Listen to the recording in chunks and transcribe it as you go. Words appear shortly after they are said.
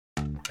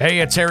Hey,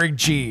 it's Eric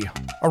G.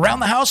 Around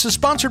the House is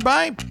sponsored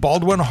by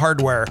Baldwin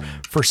Hardware.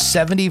 For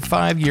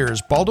 75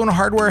 years, Baldwin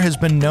Hardware has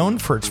been known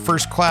for its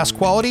first-class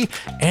quality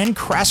and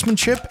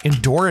craftsmanship in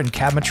door and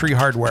cabinetry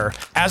hardware.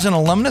 As an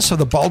alumnus of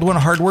the Baldwin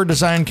Hardware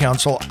Design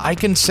Council, I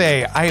can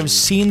say I have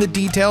seen the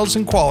details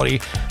and quality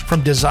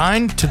from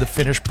design to the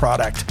finished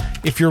product.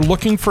 If you're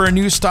looking for a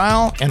new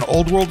style and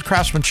old-world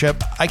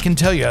craftsmanship, I can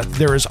tell you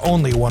there is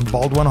only one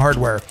Baldwin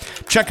Hardware.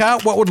 Check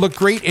out what would look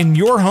great in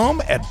your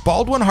home at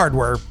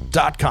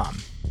baldwinhardware.com.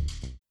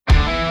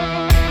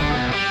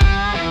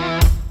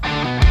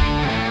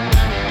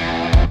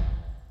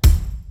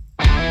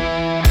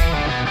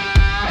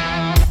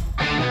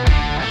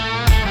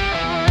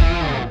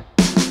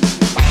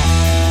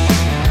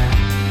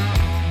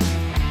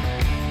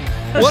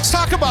 Let's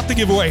talk about the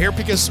giveaway here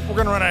because we're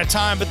going to run out of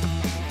time, but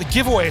the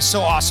giveaway is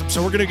so awesome.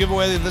 So we're going to give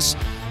away this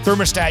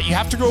thermostat. You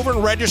have to go over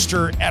and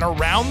register at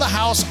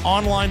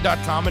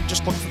aroundthehouseonline.com and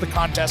just look for the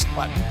contest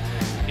button.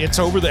 It's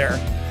over there.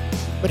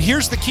 But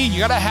here's the key. You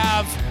got to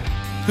have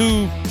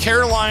who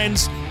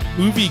Caroline's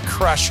movie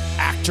crush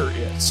actor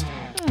is.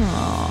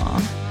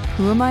 Aww.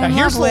 Who am I in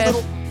love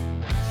with?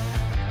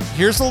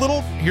 Here's a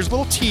little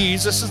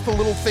tease. This is the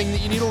little thing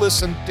that you need to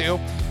listen to.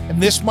 And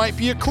this might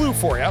be a clue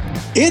for you.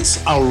 It's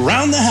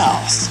Around the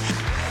House.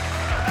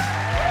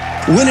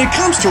 When it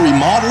comes to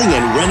remodeling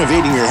and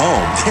renovating your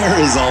home, there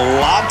is a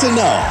lot to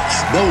know,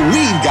 but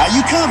we've got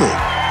you covered.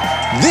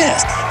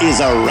 This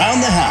is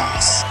Around the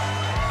House.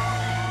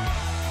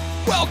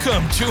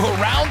 Welcome to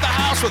Around the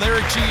House with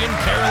Eric G. and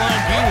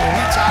Caroline B., where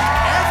we talk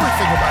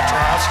everything about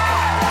your house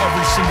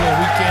every single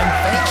weekend.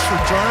 Thanks for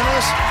joining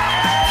us.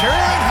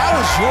 Caroline, how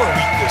was your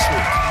week this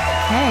week?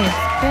 Hey,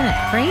 it's been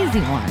a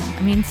crazy one.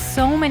 I mean,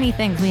 so many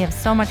things. We have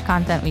so much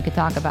content we could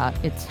talk about.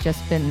 It's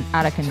just been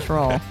out of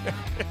control.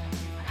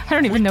 I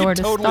don't even know where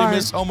to totally start. We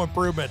miss Home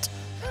Improvement.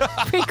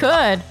 We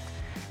could.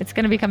 It's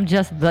going to become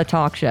just the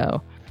talk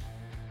show.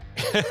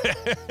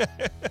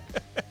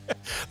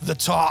 The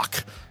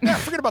talk. Yeah,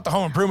 forget about the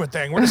Home Improvement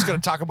thing. We're just going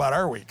to talk about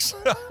our weeks.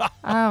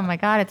 Oh, my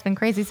God. It's been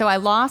crazy. So I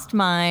lost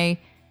my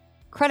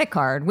credit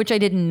card, which I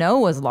didn't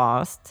know was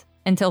lost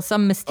until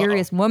some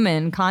mysterious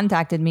woman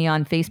contacted me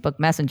on Facebook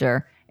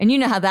Messenger. And you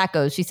know how that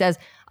goes. She says,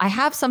 I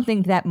have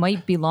something that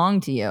might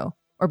belong to you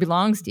or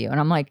belongs to you. And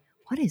I'm like,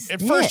 what is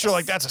this? At first, you're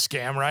like, that's a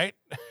scam, right?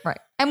 Right.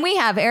 And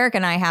Eric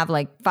and I have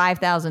like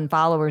 5,000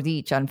 followers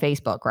each on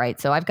Facebook,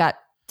 right? So I've got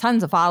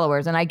tons of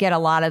followers and I get a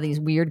lot of these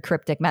weird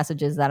cryptic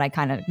messages that I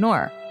kind of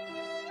ignore.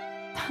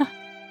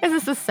 Is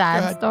this a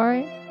sad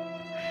story?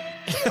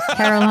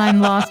 Caroline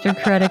lost her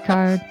credit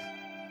card.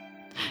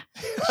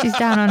 She's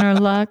down on her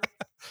luck.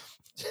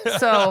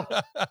 So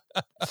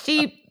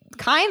she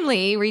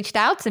kindly reached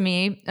out to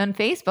me on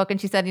Facebook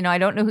and she said, I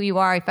don't know who you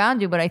are. I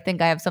found you, but I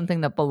think I have something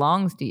that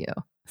belongs to you.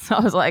 So I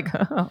was like,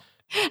 oh.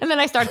 And then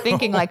I start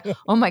thinking like,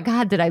 oh my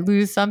God, did I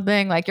lose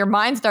something? Like your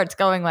mind starts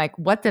going like,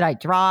 what did I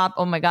drop?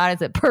 Oh my God,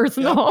 is it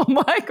personal?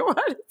 Yep. Like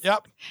what?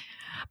 Yep.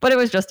 But it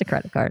was just a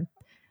credit card.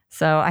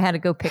 So I had to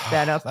go pick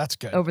that up. That's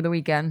good. Over the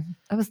weekend.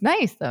 It was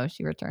nice though.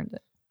 She returned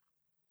it.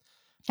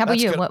 How about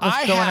you? Good. What was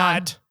going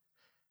on?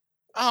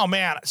 Oh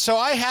man.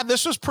 So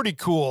this was pretty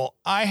cool.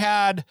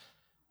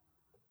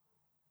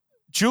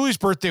 Julie's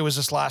birthday was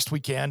this last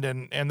weekend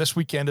and this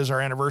weekend is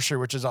our anniversary,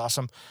 which is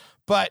awesome.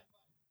 But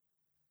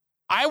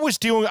I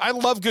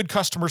love good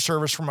customer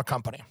service from a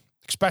company,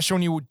 especially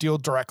when you deal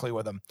directly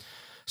with them.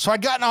 So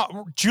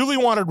Julie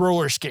wanted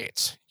roller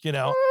skates, and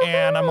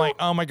I'm like,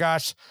 oh my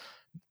gosh,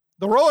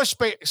 the roller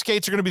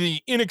skates are going to be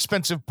the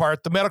inexpensive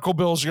part. The medical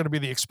bills are going to be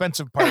the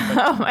expensive part.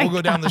 But we'll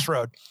go down this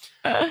road.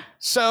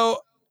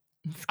 So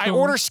I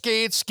order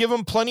skates, give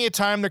them plenty of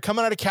time. They're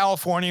coming out of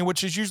California,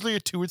 which is usually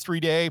a 2 or 3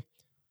 day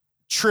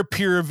trip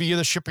here via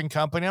the shipping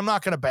company. I'm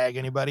not going to bag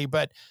anybody,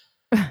 but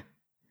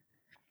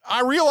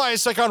I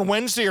realized like on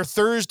Wednesday or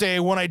Thursday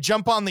when I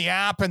jump on the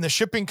app and the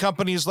shipping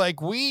company is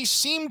like, we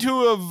seem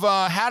to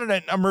have had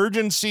an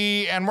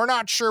emergency and we're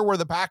not sure where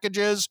the package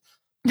is.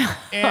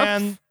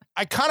 And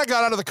I kind of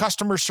got out of the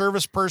customer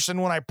service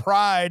person when I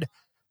pried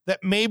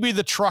that maybe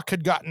the truck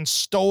had gotten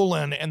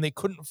stolen and they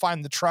couldn't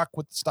find the truck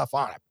with the stuff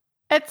on it.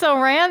 It's so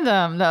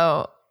random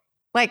though.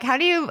 Like how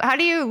do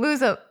you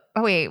lose a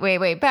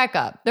wait, back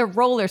up. They're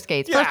roller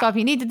skates. Yeah. First off,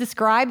 you need to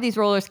describe these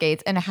roller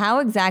skates and how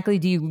exactly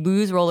do you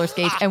lose roller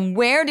skates and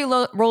where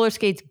do roller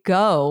skates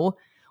go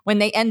when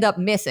they end up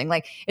missing?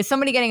 Like is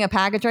somebody getting a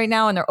package right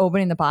now and they're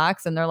opening the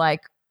box and they're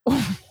like,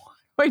 what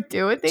do I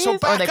do with these? So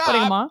Are they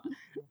putting them on?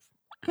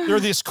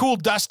 They're this cool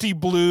dusty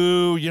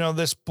blue,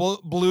 this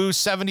blue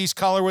 70s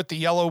color with the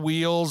yellow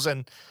wheels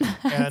and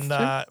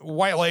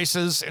white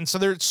laces. And so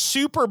they're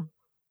super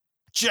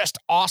just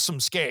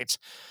awesome skates.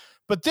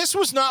 But this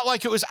was not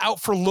like it was out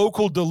for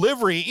local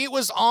delivery. It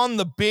was on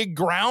the big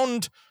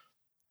ground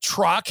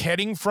truck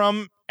heading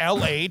from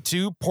LA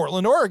to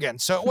Portland, Oregon.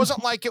 So it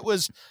wasn't like it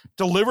was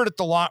delivered at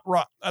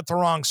the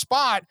wrong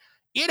spot.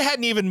 It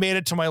hadn't even made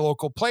it to my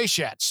local place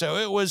yet. So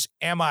it was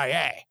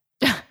MIA.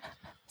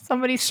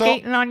 Somebody's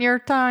skating on your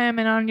time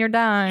and on your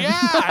dime.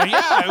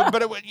 Yeah.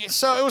 But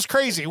so it was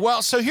crazy.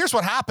 Well, so here's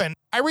what happened.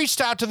 I reached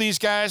out to these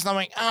guys and I'm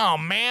like, oh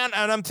man.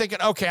 And I'm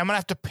thinking, okay, I'm going to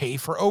have to pay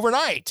for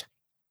overnight.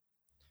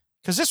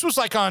 Because this was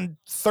like on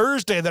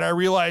Thursday that I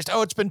realized,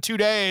 oh, it's been 2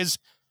 days.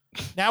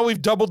 Now we've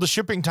doubled the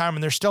shipping time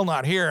and they're still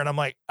not here. And I'm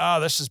like,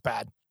 oh, this is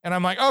bad. And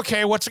I'm like,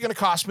 okay, what's it going to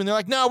cost me? And they're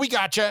like, no, we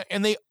gotcha.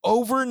 And they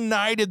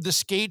overnighted the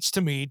skates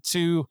to me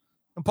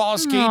Impala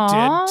Skate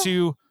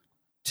did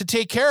to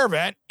take care of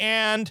it.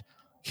 And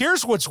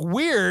here's what's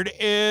weird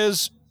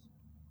is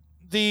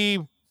the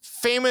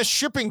famous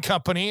shipping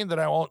company that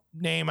I won't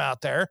name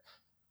out there.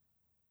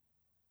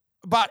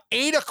 About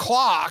 8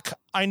 o'clock,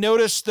 I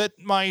noticed that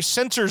my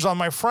sensors on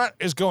my front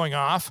is going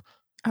off.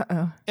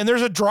 Uh-oh. And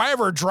there's a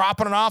driver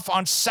dropping it off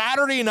on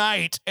Saturday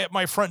night at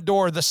my front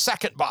door, the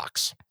second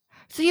box.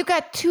 So you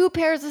got 2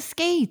 pairs of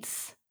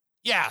skates.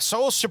 Yeah, so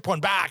we'll ship one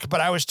back. But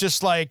I was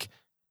just like,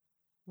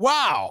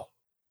 wow.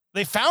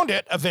 They found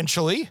it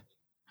eventually.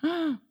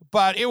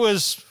 But it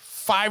was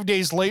 5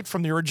 days late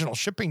from the original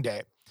shipping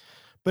date.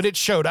 But it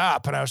showed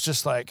up, and I was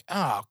just like,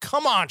 oh,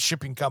 come on,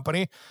 shipping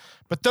company.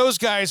 But those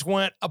guys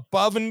went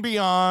above and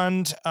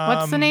beyond.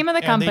 What's the name of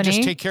the company? They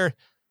just take care.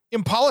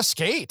 Impala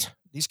Skate.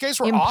 These guys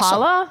were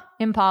awesome.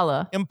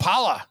 Impala.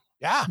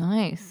 Yeah.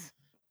 Nice.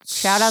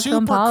 Shout out to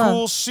Impala. Super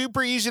cool,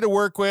 super easy to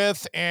work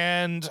with,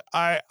 and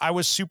I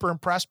was super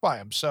impressed by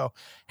them. So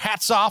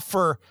hats off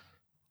for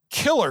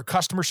killer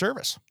customer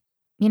service.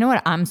 You know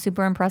what I'm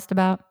super impressed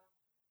about?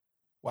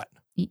 What?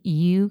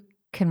 You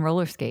can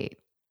roller skate.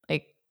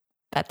 Like,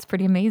 that's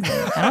pretty amazing.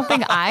 I don't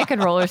think I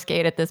could roller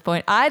skate at this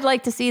point. I'd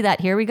like to see that.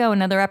 Here we go,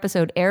 another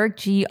episode. Eric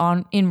G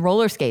in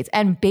roller skates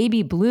and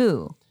Baby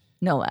Blue.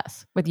 No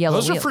less, with yellow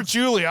wheels. Those are for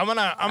Julie. We're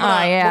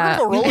gonna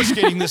go roller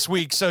skating this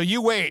week. So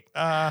you wait.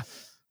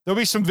 There'll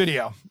be some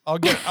video.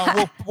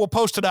 We'll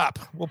post it up.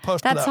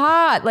 That's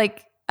hot.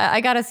 Like,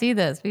 I gotta see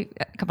this.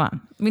 Come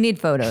on. We need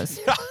photos.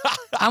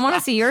 I want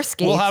to see your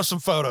skates. We'll have some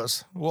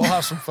photos.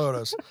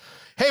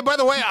 Hey, by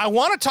the way, I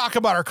want to talk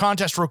about our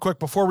contest real quick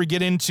before we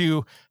get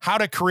into how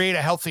to create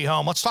a healthy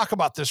home. Let's talk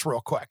about this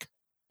real quick.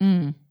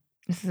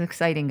 This is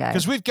exciting, guys.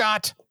 Because we're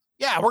going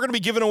to be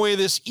giving away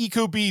this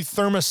ecobee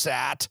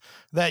thermostat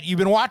that you've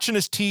been watching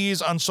us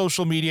tease on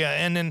social media.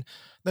 And in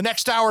the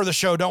next hour of the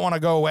show, don't want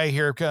to go away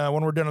here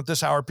when we're done with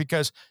this hour,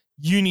 because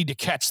you need to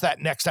catch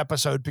that next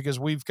episode, because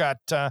we've got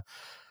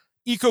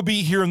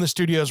ecobee here in the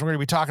studios. We're going to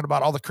be talking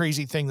about all the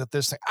crazy thing that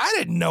this thing, I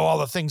didn't know all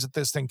the things that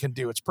this thing can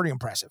do. It's pretty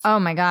impressive. Oh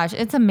my gosh.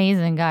 It's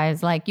amazing,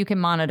 guys. Like, you can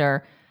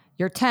monitor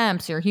your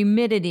temps, your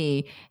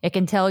humidity. It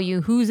can tell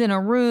you who's in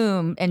a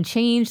room and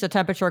change the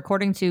temperature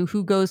according to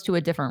who goes to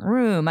a different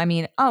room. I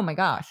mean, oh my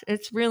gosh,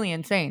 it's really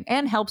insane,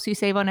 and helps you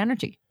save on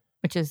energy,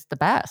 which is the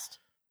best.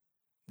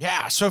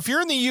 Yeah. So if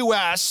you're in the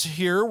US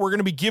here, we're going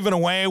to be giving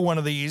away one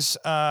of these,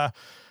 and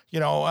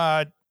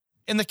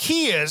the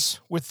key is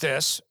with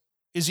this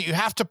is that you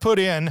have to put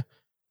in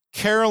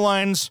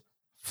Caroline's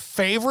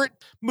favorite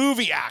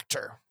movie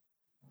actor.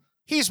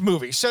 He's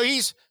movie. So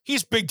he's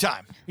big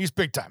time.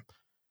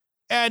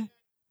 And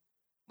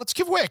let's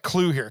give away a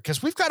clue here,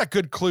 because we've got a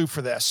good clue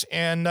for this,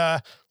 and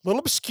a little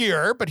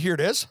obscure, but here it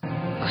is.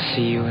 I'll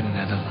see you in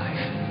another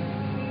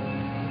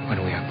life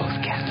when we are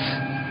both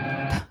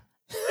cats.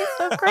 He's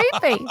so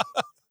creepy.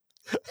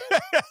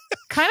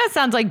 Kind of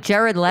sounds like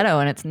Jared Leto,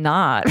 and it's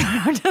not.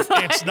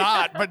 It's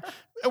not, but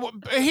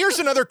here's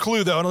another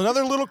clue, though. And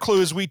another little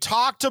clue is we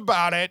talked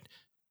about it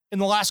in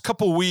the last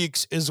couple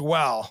weeks as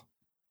well.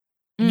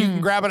 You can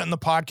grab it in the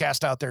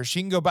podcast out there. So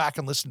you can go back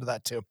and listen to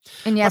that too.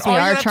 And yes, we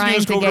are trying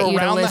to get you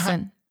to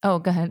listen. Oh,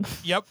 go ahead.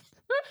 Yep.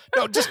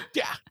 No, just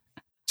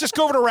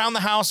go over to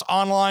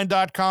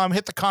aroundthehouseonline.com,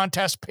 hit the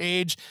contest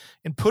page,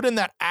 and put in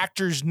that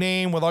actor's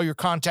name with all your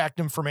contact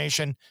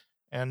information.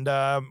 And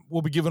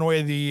we'll be giving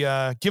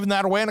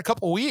that away in a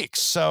couple of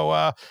weeks.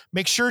 So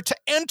make sure to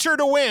enter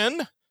to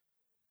win.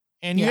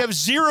 And you have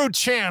zero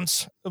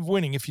chance of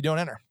winning if you don't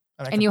enter.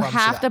 And you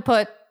have to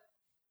put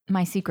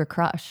my secret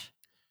crush.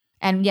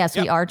 And yes,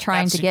 we are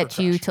trying to get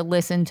you to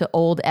listen to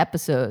old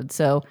episodes.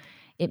 So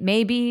it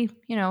may be,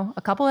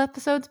 a couple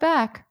episodes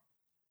back.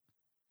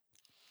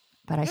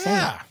 But I say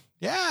it.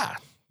 Yeah,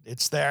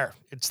 it's there.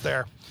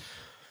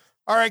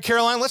 All right,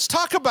 Caroline, let's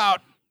talk about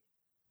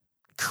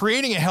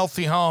creating a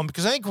healthy home,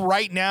 because I think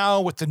right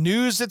now with the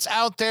news that's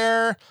out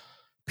there,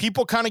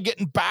 people kind of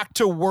getting back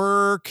to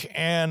work,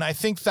 and I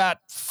think that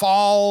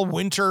fall,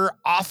 winter,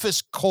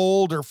 office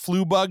cold or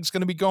flu bug's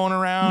going to be going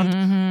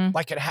around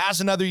like it has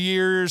in other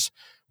years.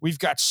 We've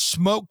got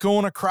smoke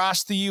going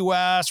across the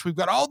U.S. We've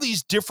got all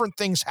these different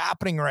things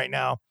happening right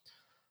now.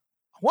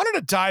 I wanted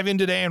to dive in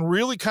today and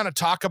really kind of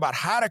talk about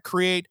how to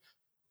create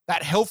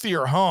that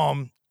healthier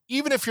home,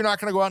 even if you're not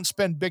going to go out and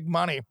spend big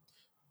money.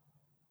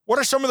 What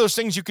are some of those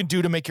things you can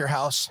do to make your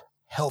house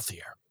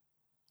healthier?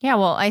 Yeah,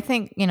 well, I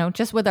think,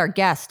 just with our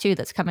guest too,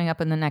 that's coming up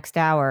in the next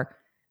hour,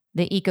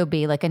 the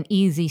ecobee, like an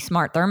easy,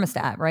 smart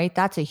thermostat, right?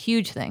 That's a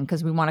huge thing,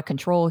 because we want to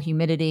control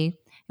humidity.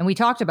 And we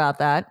talked about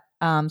that.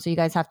 So you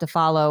guys have to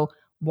follow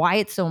why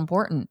it's so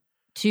important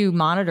to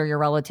monitor your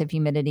relative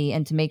humidity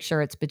and to make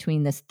sure it's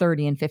between this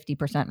 30 and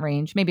 50%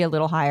 range, maybe a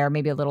little higher,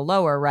 maybe a little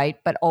lower, right?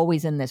 But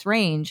always in this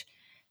range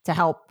to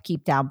help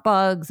keep down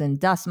bugs and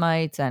dust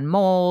mites and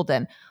mold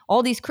and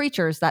all these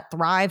creatures that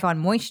thrive on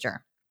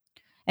moisture.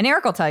 And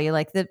Eric will tell you,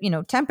 like, the,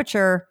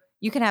 temperature,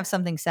 you can have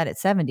something set at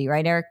 70,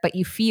 right, Eric? But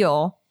you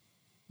feel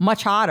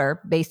much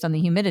hotter based on the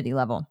humidity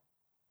level.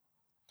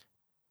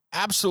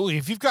 Absolutely.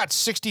 If you've got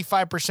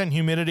 65%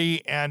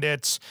 humidity and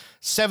it's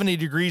 70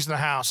 degrees in the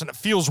house and it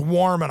feels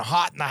warm and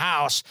hot in the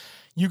house,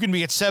 you can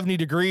be at 70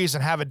 degrees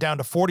and have it down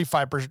to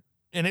 45%,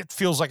 and it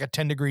feels like a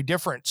 10-degree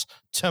difference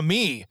to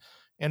me.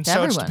 And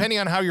so it's depending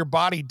on how your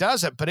body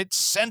does it, but it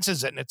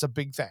senses it, and it's a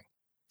big thing.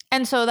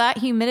 And so that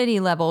humidity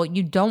level,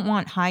 you don't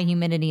want high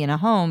humidity in a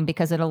home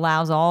because it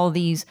allows all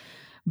these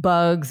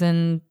bugs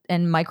and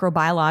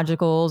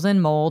microbiologicals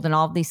and mold and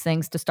all of these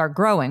things to start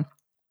growing.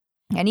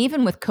 And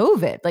even with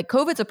COVID, like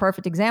COVID's a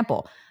perfect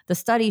example. The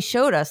study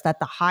showed us that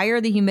the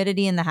higher the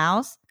humidity in the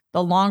house,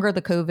 the longer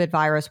the COVID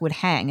virus would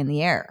hang in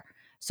the air.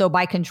 So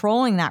by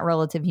controlling that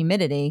relative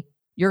humidity,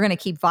 you're going to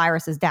keep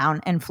viruses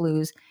down and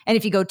flus. And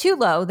if you go too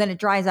low, then it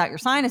dries out your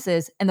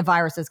sinuses and the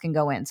viruses can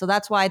go in. So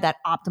that's why that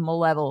optimal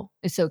level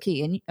is so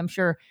key. And I'm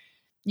sure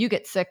you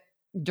get sick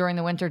during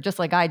the winter just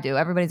like I do.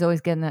 Everybody's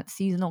always getting that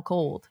seasonal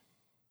cold.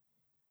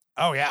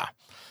 Oh, yeah.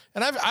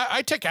 And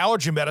I take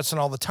allergy medicine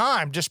all the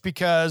time just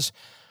because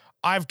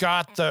I've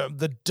got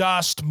the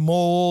dust,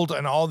 mold,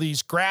 and all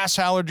these grass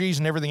allergies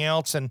and everything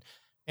else. And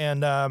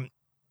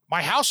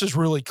my house is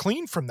really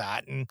clean from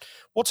that. And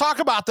we'll talk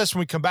about this when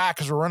we come back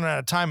because we're running out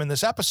of time in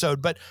this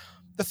episode. But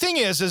the thing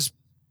is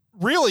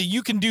really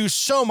you can do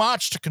so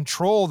much to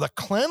control the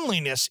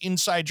cleanliness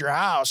inside your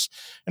house.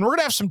 And we're going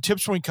to have some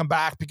tips when we come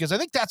back because I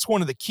think that's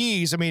one of the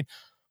keys. I mean,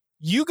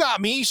 you got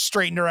me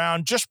straightened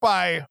around just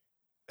by,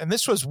 and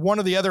this was one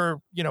of the other,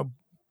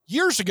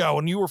 years ago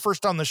when you were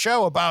first on the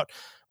show about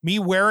me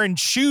wearing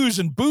shoes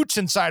and boots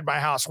inside my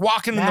house,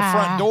 walking in the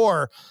front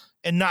door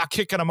and not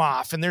kicking them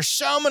off. And there's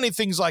so many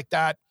things like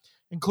that,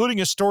 including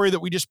a story that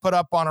we just put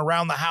up on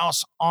Around the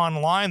House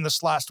online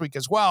this last week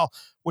as well,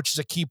 which is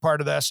a key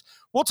part of this.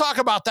 We'll talk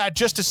about that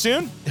just as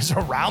soon as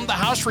Around the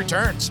House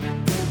returns.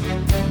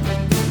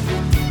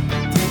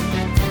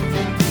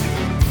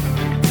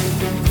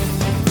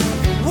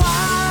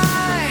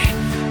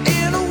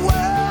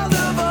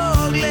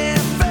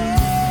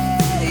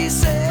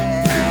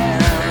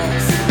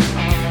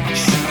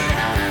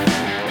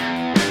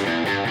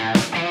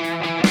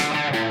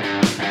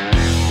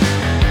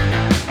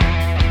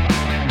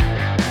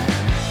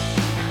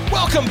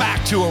 Welcome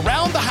back to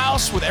Around the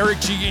House with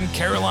Eric G and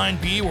Caroline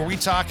B, where we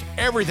talk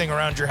everything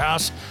around your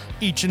house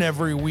each and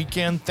every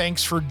weekend.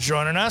 Thanks for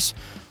joining us.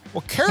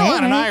 Well,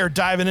 Caroline and I are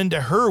diving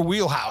into her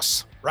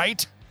wheelhouse,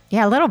 right?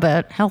 Yeah, a little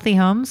bit. Healthy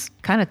homes,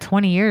 kind of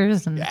 20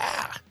 years. And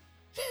yeah.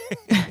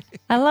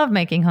 I love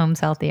making homes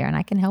healthier, and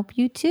I can help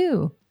you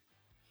too.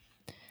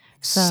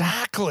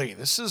 Exactly.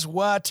 This is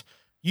what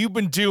you've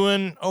been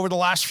doing over the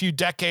last few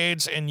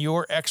decades and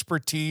your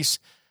expertise.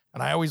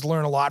 And I always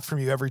learn a lot from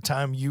you every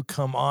time you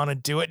come on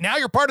and do it. Now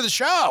you're part of the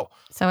show.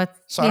 So I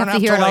don't have to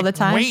hear it all the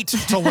time. Wait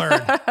to learn.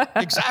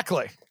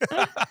 Exactly.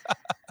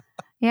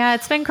 Yeah,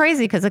 it's been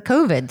crazy because of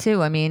COVID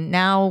too. I mean,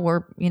 now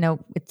we're,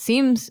 it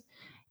seems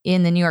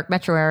in the New York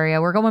metro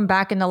area, we're going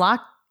back into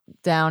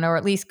lockdown, or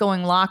at least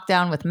going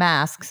lockdown with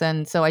masks.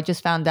 And so I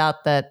just found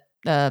out that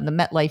the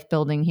MetLife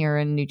building here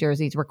in New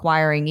Jersey is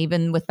requiring,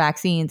 even with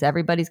vaccines,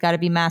 everybody's got to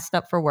be masked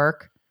up for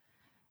work.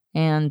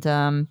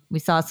 And we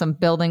saw some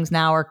buildings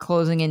now are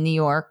closing in New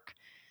York.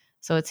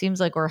 So it seems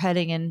like we're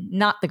heading in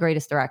not the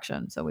greatest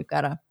direction. So we've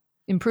got to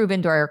improve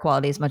indoor air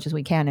quality as much as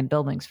we can in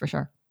buildings for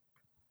sure.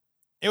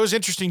 It was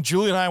interesting.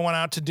 Julie and I went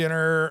out to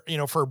dinner,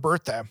 for her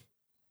birthday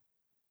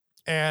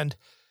and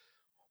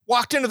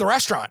walked into the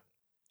restaurant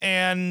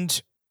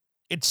and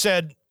it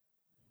said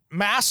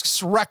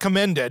masks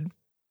recommended.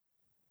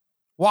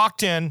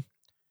 Walked in.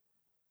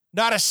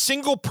 Not a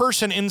single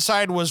person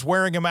inside was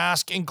wearing a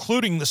mask,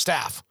 including the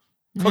staff.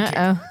 Cooking.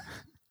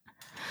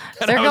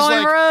 They're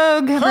going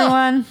rogue,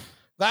 everyone.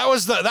 That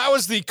was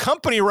the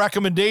company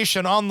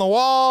recommendation on the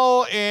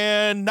wall,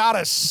 and not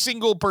a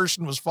single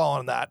person was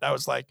following that. I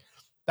was like,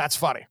 that's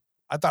funny.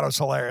 I thought it was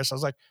hilarious. I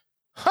was like,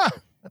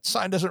 that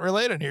sign doesn't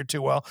relate in here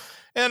too well.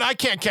 And I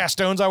can't cast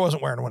stones. I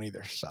wasn't wearing one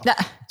either. So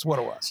that's what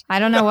it was. I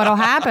don't know what'll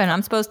happen.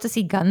 I'm supposed to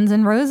see Guns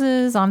N'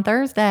 Roses on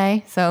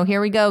Thursday. So here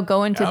we go.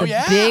 Go into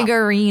the big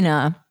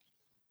arena.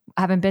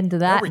 I haven't been to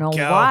that in a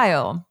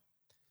while.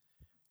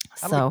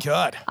 That'll be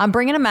good. I'm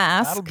bringing a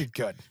mask. That'll be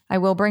good. I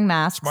will bring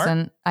masks. Smart.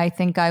 And I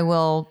think I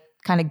will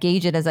kind of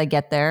gauge it as I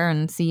get there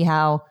and see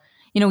how,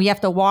 we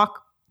have to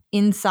walk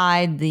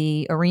inside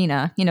the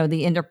arena,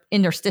 the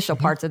interstitial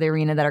parts of the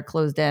arena that are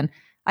closed in.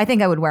 I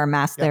think I would wear a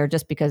mask there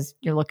just because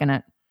you're looking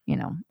at,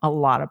 a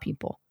lot of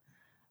people.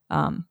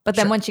 But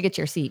then once you get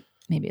to your seat,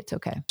 maybe it's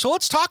okay. So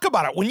let's talk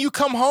about it. When you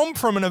come home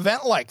from an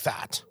event like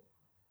that,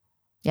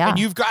 and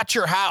you've got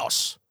your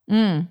house,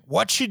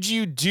 what should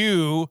you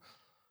do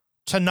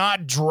to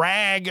not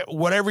drag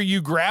whatever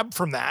you grab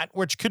from that,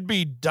 which could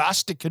be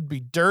dust, it could be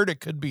dirt, it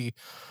could be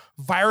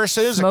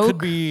viruses, smoke. It could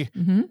be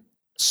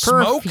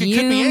smoke. It could be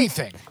Perfume.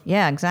 anything.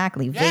 Yeah,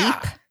 exactly. Yeah.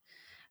 Vape.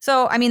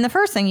 So, I mean, the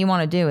first thing you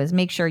want to do is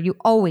make sure you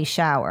always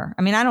shower.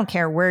 I mean, I don't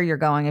care where you're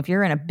going. If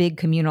you're in a big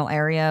communal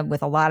area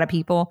with a lot of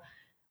people,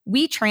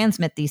 we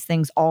transmit these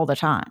things all the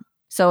time.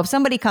 So if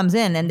somebody comes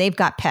in and they've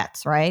got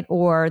pets, right?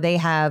 Or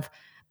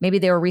maybe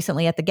they were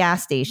recently at the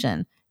gas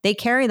station, they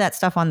carry that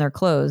stuff on their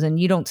clothes and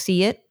you don't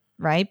see it,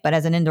 right? But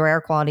as an indoor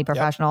air quality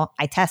professional,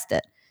 I test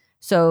it.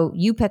 So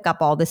you pick up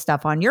all this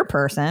stuff on your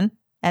person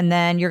and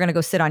then you're going to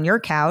go sit on your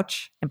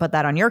couch and put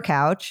that on your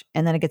couch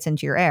and then it gets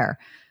into your air.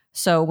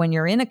 So when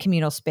you're in a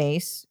communal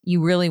space,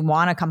 you really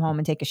want to come home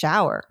and take a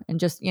shower and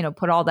just,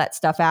 put all that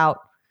stuff out,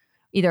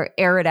 either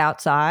air it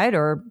outside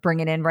or bring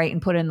it in right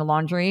and put it in the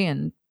laundry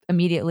and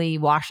immediately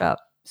wash up.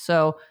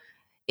 So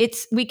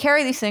we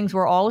carry these things.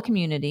 We're all a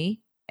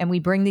community and we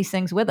bring these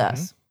things with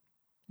us,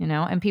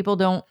 and people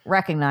don't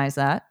recognize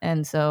that.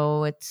 And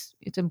so it's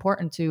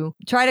important to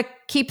try to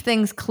keep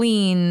things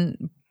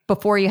clean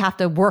before you have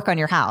to work on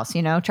your house,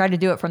 try to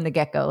do it from the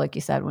get-go, like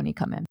you said, when you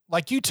come in.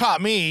 Like you taught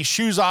me,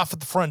 shoes off at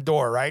the front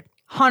door, right?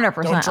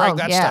 100%. Don't drag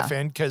that stuff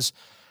in because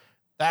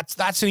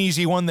that's an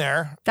easy one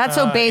there. That's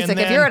so basic.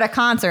 If you're at a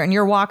concert and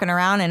you're walking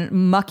around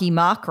in mucky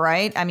muck,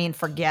 right? I mean,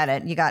 forget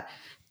it. You got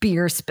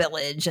beer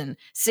spillage and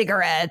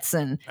cigarettes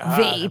and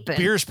vape. And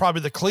beer's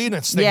probably the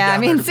cleanest thing. Yeah, down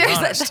I mean, there, to be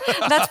seriously,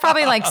 honest. that's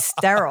probably like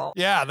sterile.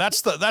 Yeah,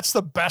 that's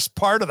the best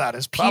part of that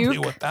is probably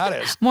Puke. what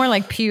that is. More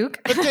like puke.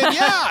 But then,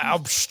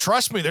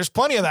 trust me, there's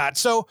plenty of that.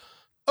 So,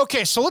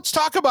 okay, so let's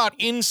talk about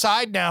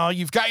inside now.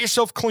 You've got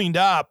yourself cleaned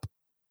up.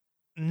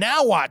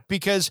 Now what?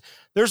 Because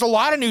there's a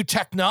lot of new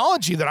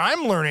technology that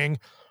I'm learning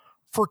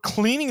for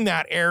cleaning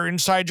that air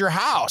inside your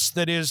house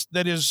that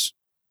is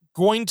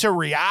going to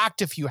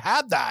react if you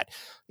had that.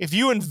 If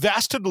you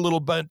invested a little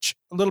bit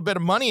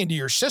of money into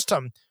your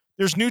system,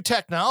 there's new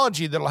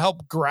technology that'll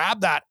help grab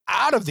that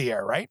out of the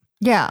air, right?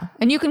 Yeah.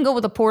 And you can go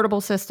with a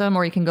portable system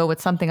or you can go with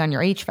something on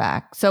your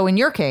HVAC. So in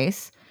your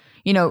case,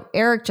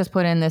 Eric just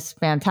put in this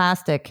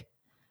fantastic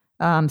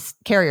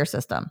carrier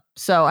system.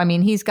 So, I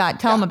mean,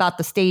 tell him about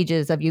the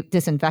stages of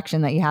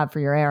disinfection that you have for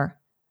your air.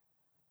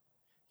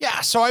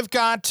 Yeah, so I've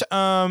got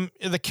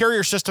the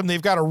carrier system.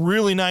 They've got a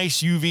really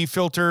nice UV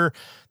filter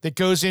that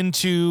goes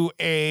into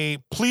a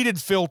pleated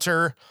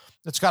filter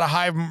that's got a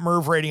high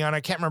MERV rating on it.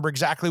 I can't remember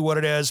exactly what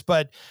it is,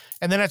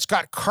 and then it's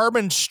got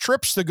carbon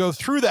strips that go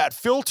through that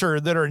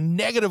filter that are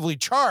negatively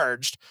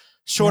charged,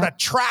 so it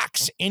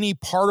attracts any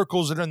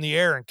particles that are in the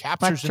air and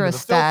captures into the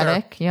filter.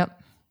 Electrostatic,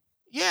 yep.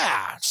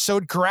 Yeah, so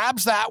it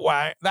grabs that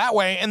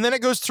way, and then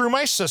it goes through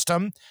my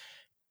system.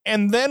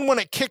 And then when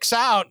it kicks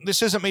out,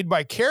 this isn't made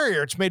by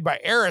Carrier, it's made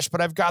by Aris, but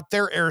I've got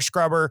their air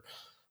scrubber,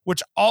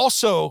 which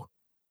also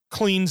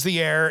cleans the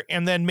air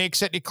and then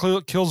makes it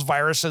kills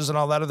viruses and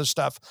all that other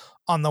stuff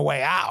on the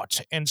way out.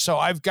 And so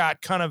I've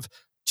got kind of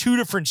two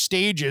different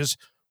stages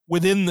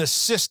within the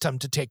system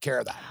to take care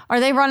of that. Are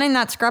they running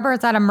that scrubber? Is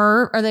that a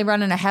MERV? Are they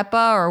running a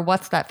HEPA or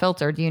what's that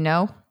filter? Do you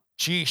know?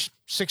 Geez,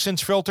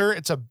 6-inch filter.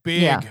 It's a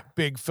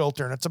big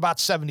filter and it's about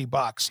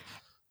 $70.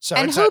 So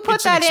and who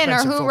put that in or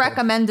who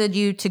recommended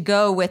you to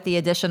go with the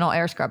additional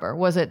air scrubber?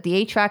 Was it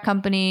the HVAC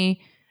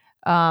company?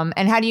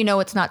 And how do you know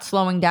it's not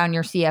slowing down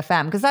your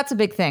CFM? Because that's a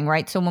big thing,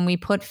 right? So when we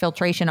put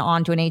filtration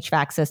onto an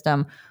HVAC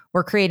system,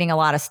 we're creating a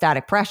lot of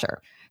static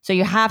pressure. So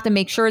you have to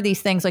make sure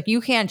these things, like you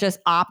can't just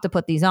opt to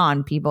put these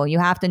on, people. You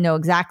have to know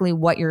exactly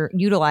what you're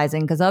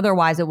utilizing because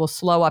otherwise it will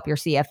slow up your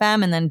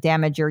CFM and then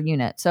damage your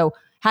unit. So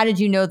how did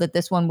you know that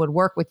this one would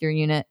work with your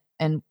unit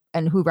and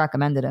who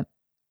recommended it?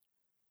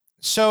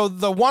 So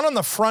the one on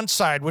the front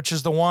side, which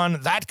is the one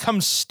that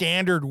comes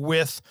standard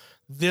with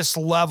this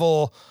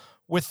level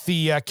with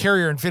the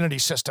Carrier Infinity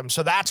system.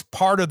 So that's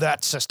part of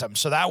that system.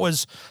 So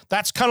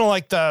that's kind of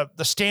like the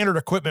standard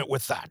equipment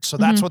with that. So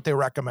that's what they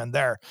recommend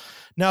there.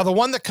 Now, the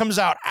one that comes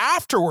out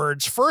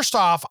afterwards, first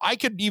off, I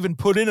could even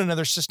put in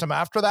another system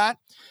after that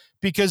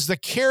because the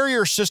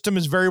Carrier system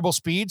is variable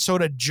speed. So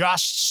it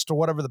adjusts to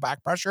whatever the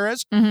back pressure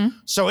is.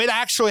 So it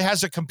actually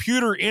has a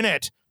computer in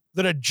it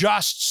that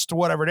adjusts to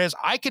whatever it is.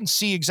 I can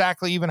see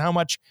exactly even how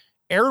much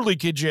air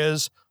leakage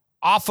is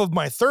off of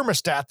my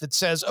thermostat that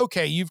says,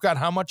 okay, you've got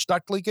how much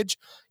duct leakage.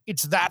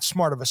 It's that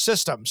smart of a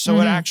system. So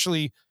it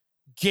actually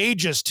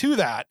gauges to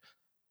that.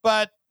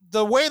 But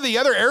the way the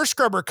other air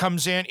scrubber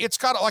comes in, it's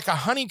got like a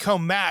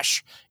honeycomb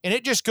mesh and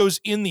it just goes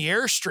in the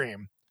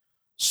airstream.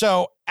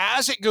 So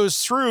as it goes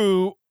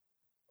through,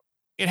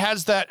 it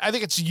has that, I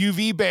think it's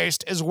UV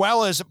based as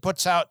well as it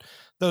puts out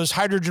those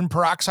hydrogen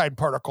peroxide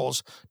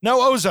particles.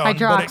 No ozone,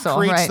 but it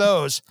creates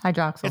those.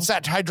 Hydroxyl. It's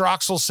that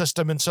hydroxyl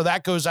system. And so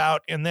that goes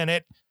out and then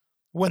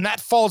when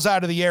that falls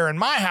out of the air in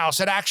my house,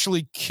 it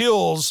actually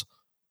kills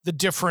the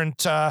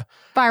different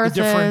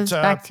viruses,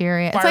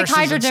 bacteria. It's like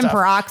hydrogen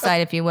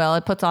peroxide, if you will.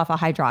 It puts off a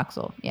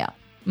hydroxyl. Yeah.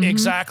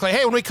 Exactly.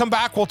 Hey, when we come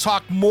back, we'll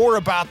talk more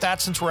about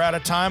that since we're out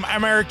of time.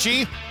 I'm Eric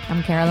G.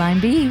 I'm Caroline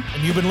B.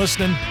 And you've been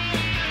listening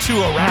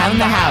to Around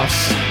the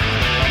House.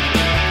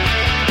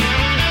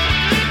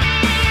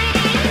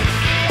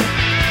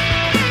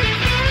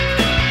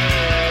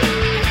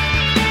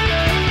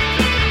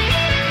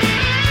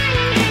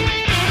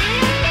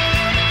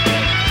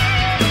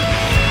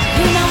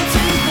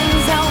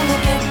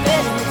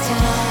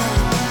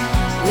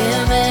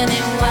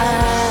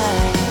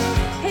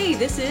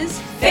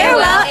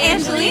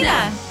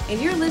 Angelina.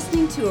 And you're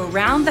listening to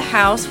Around the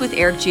House with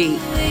Eric G.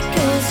 It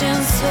goes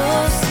down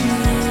so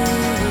smooth.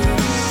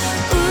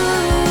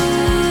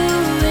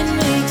 Ooh, it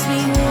makes me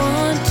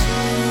want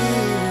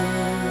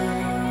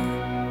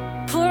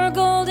to pour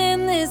gold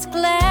in this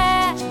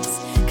glass,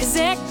 'cause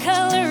that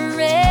color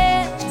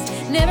red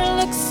never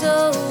looks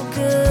so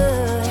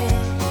good,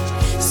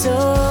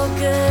 so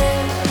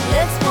good.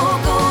 Let's pour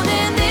gold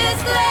in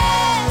this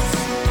glass,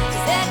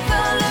 'cause that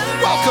color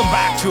red. Welcome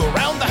back to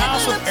Around the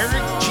House with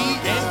Eric G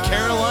and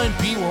Caroline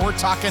B, where we're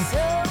talking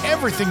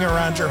everything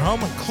around your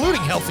home,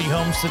 including healthy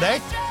homes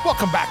today.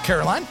 Welcome back,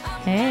 Caroline.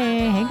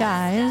 Hey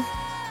guys.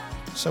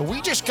 So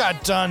we just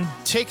got done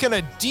taking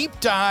a deep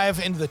dive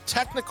into the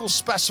technical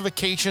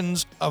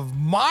specifications of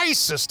my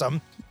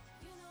system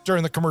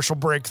during the commercial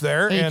break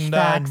there. And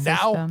HVAC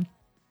now system.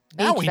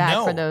 we HVAC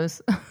know. for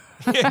those.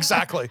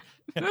 Exactly.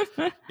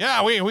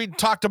 Yeah, we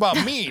talked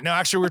about me. No,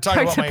 actually, we were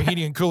talking about my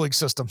heating and cooling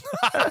system.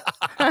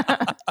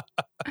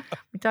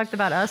 We talked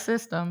about a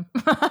system.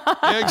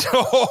 That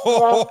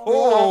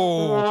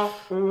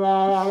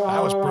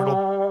was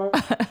brutal.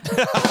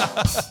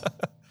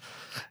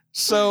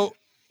 So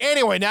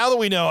anyway, now that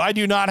we know, I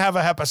do not have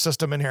a HEPA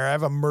system in here. I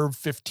have a MERV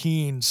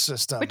 15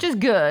 system. Which is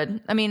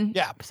good. I mean,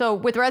 Yeah. So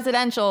with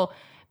residential,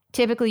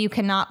 typically you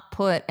cannot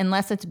put,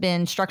 unless it's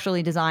been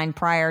structurally designed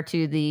prior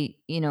to the,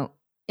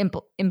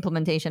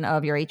 implementation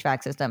of your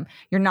HVAC system,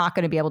 you're not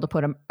going to be able to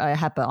put a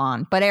HEPA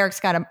on. But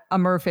Eric's got a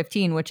MERV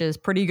 15, which is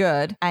pretty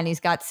good. And he's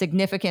got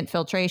significant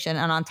filtration.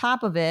 And on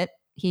top of it,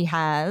 he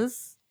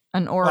has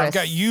an Oris I've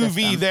got UV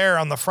system. there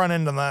on the front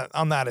end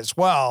on that as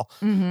well.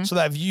 Mhm. So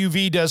that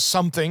UV does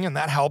something and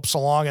that helps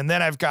along. And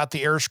then I've got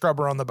the air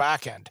scrubber on the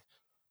back end.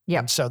 Yep.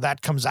 And so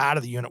that comes out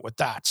of the unit with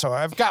that. So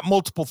I've got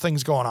multiple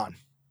things going on.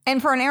 And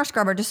for an air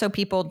scrubber, just so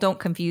people don't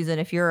confuse it,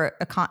 if you're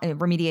a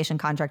remediation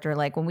contractor,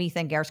 like when we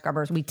think air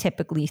scrubbers, we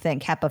typically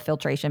think HEPA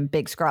filtration,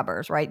 big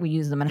scrubbers, right? We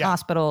use them in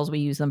hospitals. We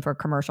use them for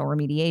commercial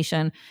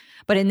remediation.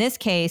 But in this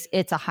case,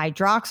 it's a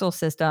hydroxyl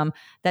system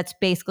that's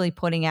basically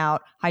putting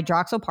out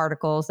hydroxyl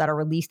particles that are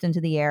released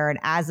into the air. And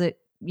as it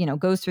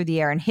goes through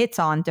the air and hits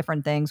on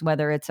different things,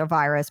 whether it's a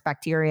virus,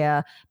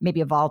 bacteria,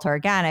 maybe a volatile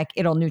organic,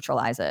 it'll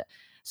neutralize it.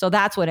 So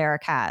that's what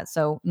Eric has.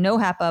 So no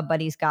HEPA,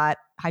 but he's got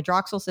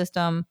hydroxyl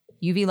system,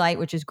 UV light,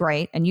 which is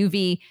great. And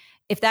UV,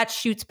 if that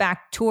shoots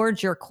back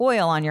towards your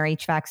coil on your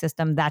HVAC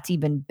system, that's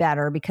even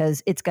better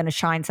because it's going to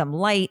shine some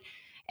light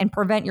and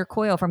prevent your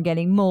coil from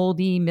getting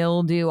moldy,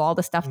 mildew, all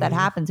the stuff that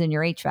happens in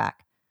your HVAC.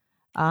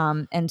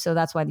 And so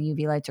that's why the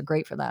UV lights are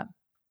great for that.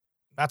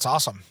 That's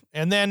awesome.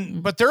 And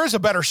then, but there is a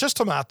better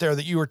system out there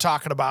that you were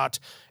talking about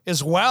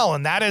as well.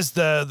 And that is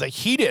the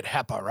heated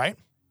HEPA, right?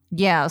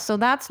 Yeah. So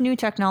that's new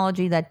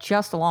technology that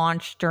just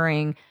launched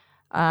during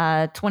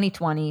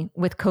 2020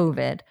 with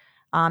COVID.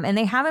 And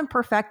they haven't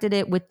perfected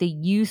it with the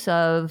use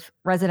of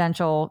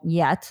residential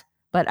yet.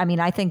 But I mean,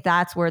 I think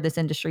that's where this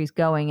industry is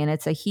going. And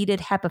it's a heated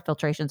HEPA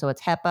filtration. So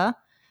it's HEPA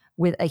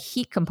with a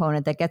heat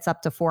component that gets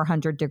up to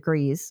 400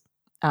 degrees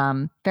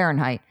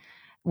Fahrenheit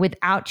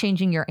without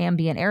changing your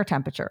ambient air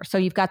temperature. So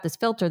you've got this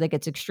filter that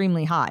gets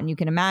extremely hot. And you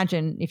can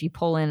imagine if you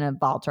pull in a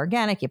volatile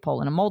organic, you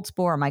pull in a mold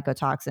spore, a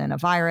mycotoxin, a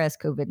virus,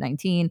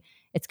 COVID-19,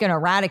 it's going to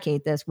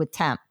eradicate this with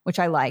temp, which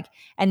I like,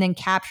 and then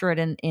capture it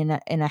in a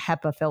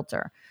HEPA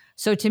filter.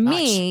 So to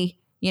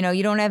me, you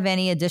don't have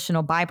any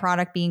additional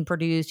byproduct being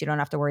produced. You don't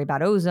have to worry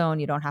about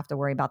ozone. You don't have to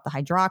worry about the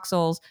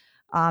hydroxyls.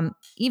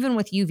 Even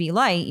with UV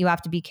light, you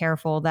have to be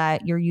careful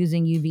that you're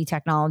using UV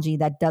technology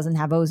that doesn't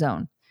have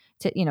ozone.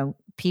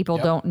 People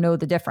don't know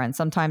the difference.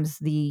 Sometimes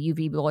the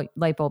UV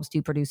light bulbs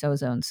do produce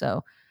ozone.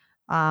 So,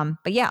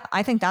 but yeah,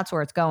 I think that's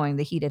where it's going.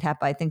 The heated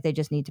HEPA. I think they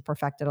just need to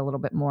perfect it a little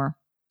bit more,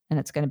 and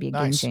it's going to be a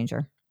game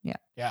changer. Yeah.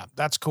 Yeah,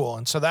 that's cool.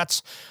 And so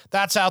that's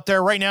out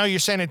there right now. You're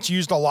saying it's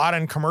used a lot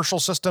in commercial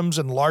systems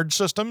and large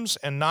systems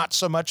and not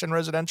so much in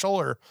residential,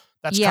 or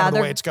that's kind of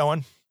the way it's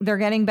going? They're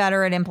getting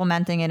better at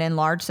implementing it in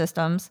large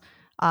systems.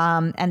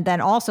 And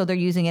then also they're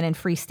using it in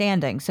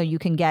freestanding. So you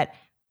can get,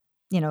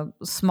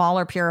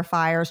 smaller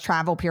purifiers,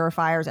 travel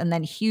purifiers, and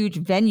then huge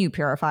venue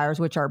purifiers,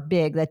 which are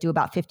big, that do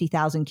about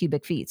 50,000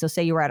 cubic feet. So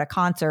say you were at a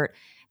concert,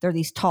 there are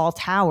these tall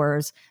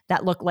towers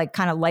that look like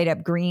kind of light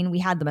up green. We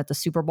had them at the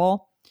Super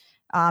Bowl.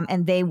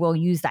 And they will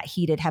use that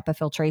heated HEPA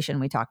filtration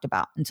we talked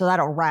about. And so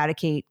that'll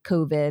eradicate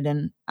COVID.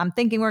 And I'm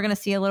thinking we're going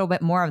to see a little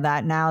bit more of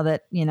that now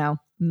that,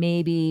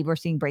 maybe we're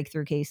seeing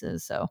breakthrough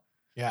cases. So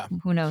yeah,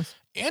 who knows?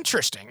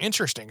 Interesting.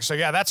 So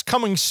yeah, that's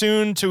coming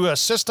soon to a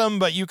system,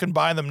 but you can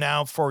buy them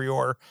now as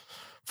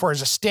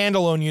a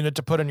standalone unit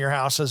to put in your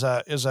house as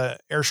a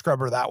air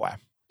scrubber that way.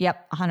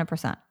 Yep.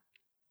 100%.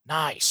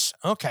 Nice.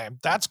 Okay.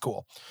 That's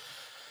cool.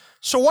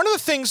 So one of the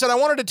things that I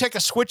wanted to take a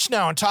switch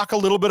now and talk a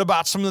little bit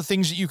about some of the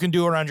things that you can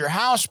do around your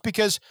house,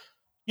 because,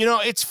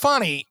 it's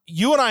funny.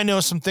 You and I know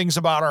some things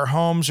about our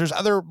homes. There's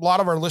a lot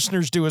of our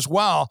listeners do as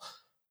well.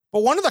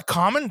 But one of the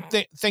common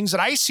things that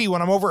I see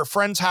when I'm over at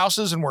friends'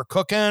 houses and we're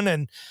cooking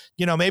and,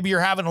 maybe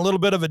you're having a little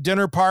bit of a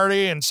dinner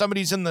party and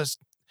somebody's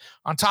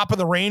on top of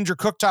the range or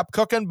cooktop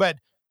cooking, but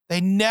they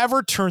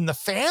never turn the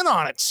fan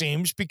on, it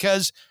seems,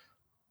 because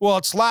Well,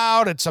 it's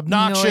loud, it's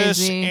obnoxious,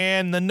 Noisy.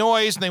 and the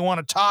noise, and they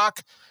want to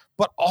talk.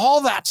 But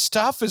all that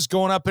stuff is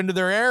going up into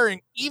their air,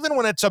 and even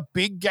when it's a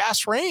big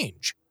gas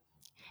range.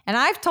 And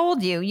I've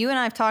told you and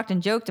I've talked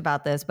and joked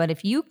about this, but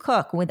if you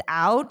cook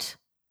without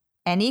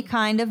any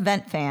kind of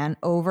vent fan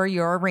over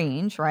your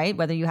range, right?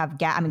 Whether you have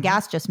gas,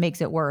 gas just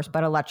makes it worse,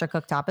 but electric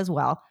cooktop as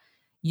well.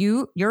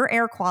 Your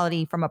air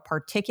quality from a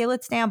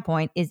particulate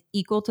standpoint is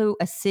equal to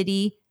a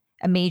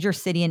major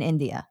city in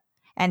India.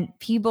 And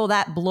people,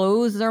 that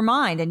blows their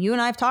mind. And you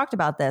and I have talked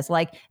about this.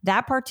 Like,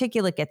 that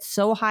particulate gets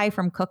so high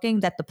from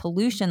cooking that the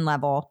pollution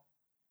level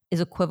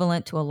is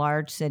equivalent to a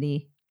large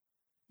city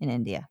in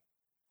India.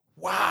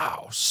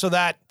 Wow. So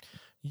that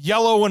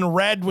yellow and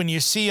red when you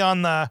see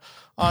on the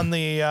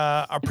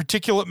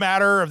particulate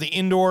matter of the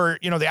indoor,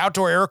 the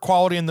outdoor air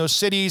quality in those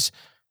cities,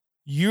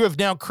 you have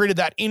now created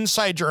that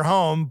inside your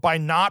home by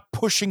not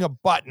pushing a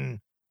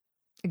button.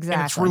 Exactly.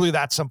 And it's really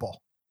that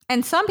simple.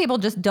 And some people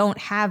just don't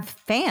have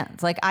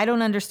fans. Like, I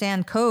don't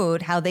understand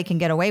code, how they can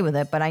get away with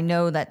it, but I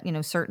know that,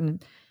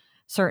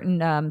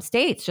 certain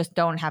states just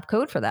don't have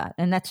code for that.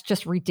 And that's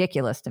just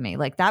ridiculous to me.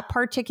 Like, that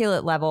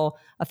particulate level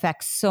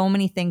affects so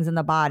many things in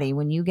the body.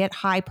 When you get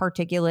high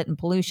particulate and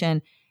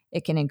pollution,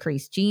 it can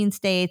increase gene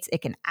states.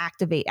 It can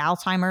activate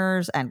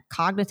Alzheimer's and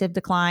cognitive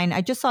decline.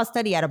 I just saw a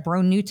study out of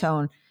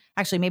Brown-Newtone.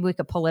 Actually, maybe we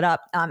could pull it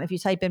up. If you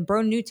type in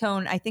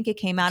Brown-Newtone, I think it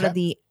came out of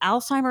the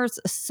Alzheimer's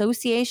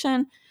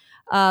Association.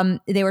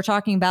 They were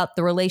talking about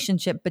the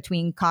relationship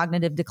between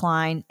cognitive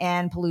decline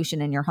and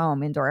pollution in your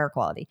home, indoor air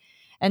quality.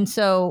 And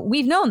so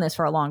we've known this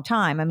for a long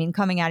time. I mean,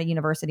 coming out of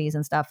universities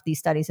and stuff, these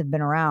studies have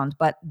been around,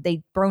 but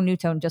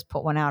Brown-Newtone just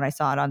put one out. I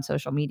saw it on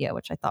social media,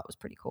 which I thought was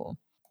pretty cool.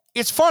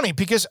 It's funny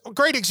because,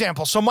 great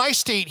example. So my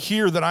state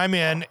here that I'm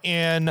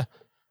in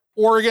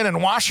Oregon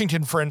and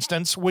Washington, for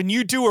instance, when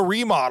you do a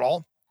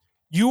remodel,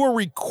 you are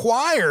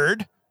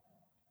required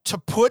to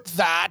put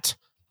that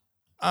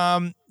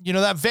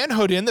that vent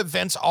hood in that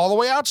vents all the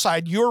way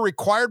outside. You're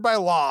required by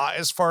law,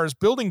 as far as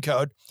building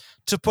code,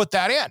 to put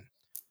that in.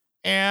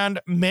 And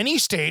many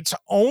states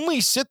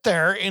only sit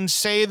there and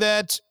say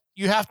that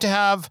you have to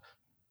have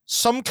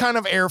some kind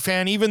of air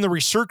fan, even the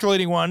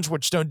recirculating ones,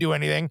 which don't do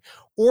anything.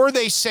 Or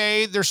they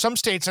say there's some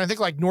states, and I think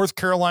like North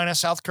Carolina,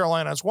 South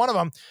Carolina is one of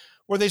them,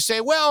 where they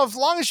say, well, as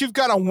long as you've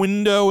got a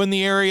window in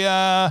the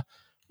area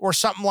or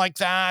something like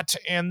that,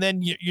 and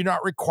then you're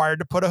not required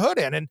to put a hood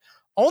in. And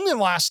only in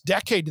the last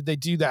decade did they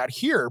do that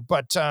here,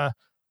 but I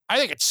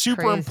think it's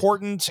super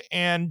important.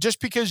 And just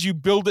because you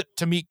build it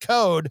to meet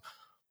code,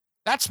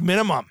 that's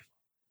minimum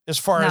as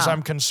far as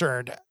I'm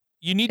concerned.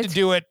 You need to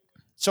do it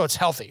so it's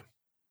healthy.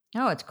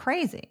 No, it's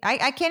crazy.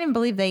 I can't even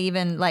believe they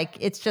even,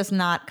 it's just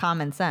not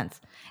common sense.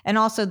 And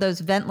also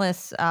those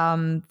ventless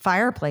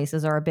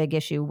fireplaces are a big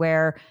issue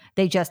where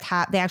they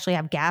actually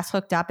have gas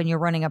hooked up and you're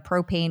running a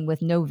propane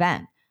with no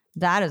vent.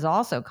 That is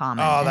also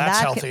common. Oh, and that's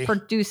that healthy.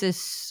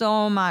 Produces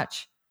so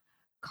much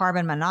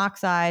carbon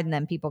monoxide, and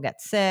then people get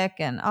sick,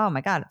 and oh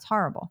my God, it's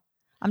horrible.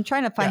 I'm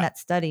trying to find that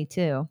study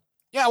too.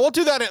 Yeah, we'll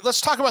do that.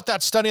 Let's talk about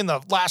that study in the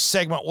last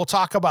segment. We'll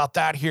talk about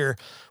that here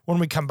when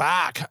we come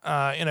back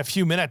in a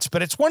few minutes.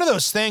 But it's one of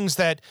those things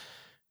that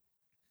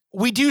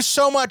we do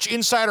so much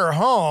inside our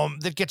home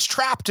that gets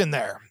trapped in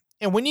there.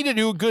 And we need to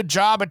do a good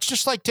job. It's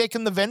just like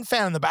taking the vent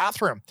fan in the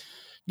bathroom.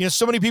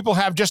 So many people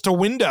have just a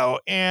window,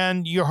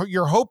 and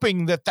you're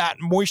hoping that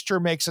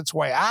moisture makes its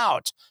way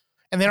out.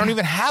 And they don't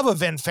even have a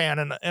vent fan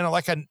in a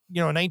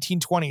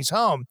 1920s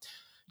home.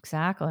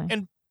 Exactly.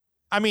 And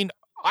I mean,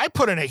 I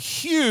put in a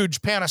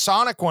huge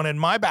Panasonic one in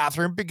my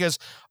bathroom because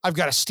I've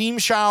got a steam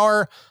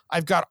shower.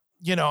 I've got,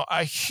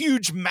 a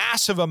huge,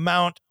 massive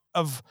amount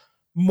of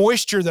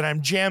moisture that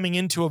I'm jamming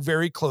into a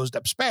very closed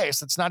up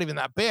space. That's not even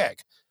that big.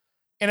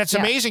 And it's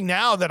amazing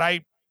now that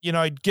I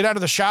get out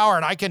of the shower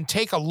and I can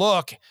take a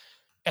look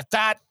at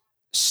that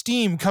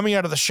steam coming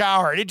out of the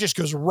shower, and it just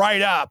goes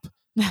right up.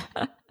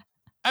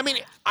 I mean,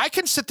 I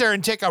can sit there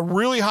and take a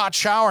really hot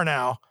shower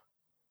now,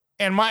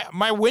 and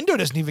my window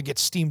doesn't even get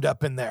steamed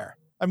up in there.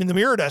 I mean, the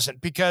mirror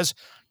doesn't, because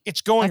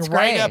it's going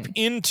right up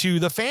into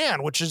the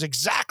fan, which is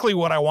exactly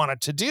what I want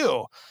it to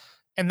do.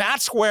 And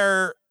that's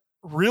where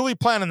really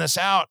planning this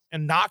out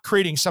and not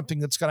creating something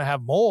that's going to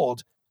have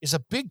mold is a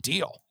big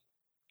deal.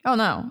 Oh,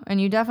 no. And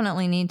you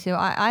definitely need to.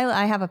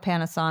 I have a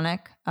Panasonic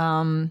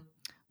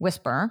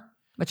Whisper,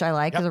 which I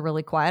like because they're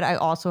really quiet. I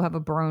also have a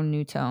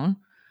Brown-Newtone.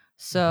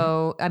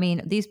 So, I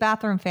mean, these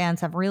bathroom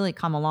fans have really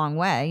come a long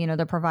way.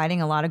 They're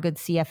providing a lot of good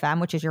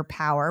CFM, which is your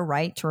power,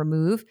 right, to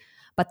remove,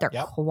 but they're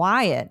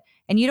quiet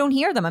and you don't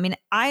hear them. I mean,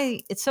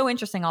 it's so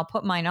interesting. I'll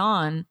put mine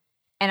on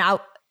and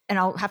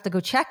I'll have to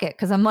go check it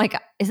because I'm like,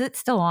 is it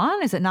still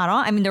on? Is it not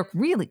on? I mean, they're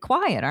really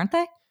quiet, aren't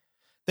they?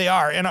 They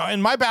are. And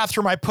in my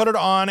bathroom, I put it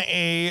on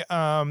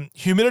a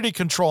humidity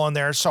control in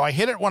there. So I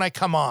hit it when I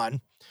come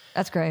on.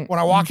 That's great. When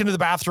I walk into the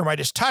bathroom, I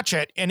just touch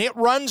it, and it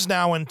runs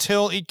now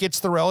until it gets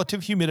the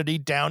relative humidity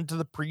down to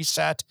the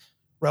preset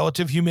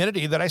relative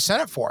humidity that I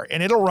sent it for.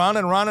 And it'll run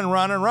and run and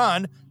run and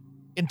run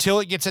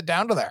until it gets it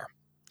down to there.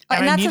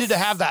 And I needed to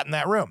have that in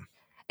that room.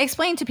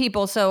 Explain to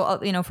people. So,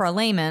 for a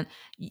layman,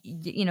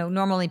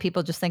 normally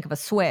people just think of a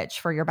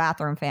switch for your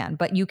bathroom fan,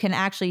 but you can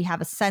actually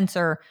have a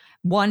sensor,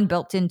 one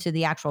built into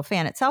the actual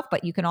fan itself,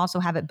 but you can also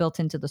have it built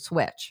into the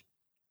switch.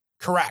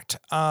 Correct.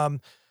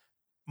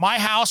 My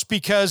house,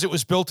 because it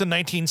was built in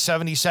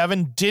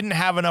 1977, didn't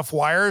have enough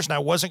wires, and I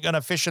wasn't going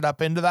to fish it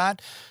up into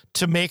that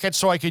to make it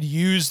so I could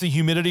use the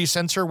humidity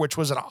sensor, which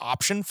was an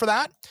option for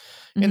that.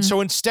 Mm-hmm. And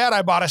so instead,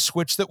 I bought a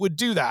switch that would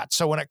do that.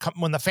 So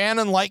when the fan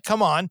and light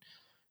come on,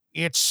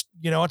 it's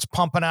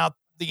pumping out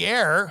the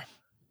air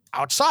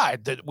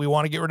outside that we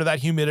want to get rid of that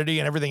humidity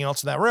and everything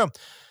else in that room.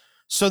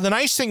 So the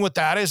nice thing with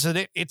that is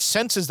that it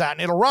senses that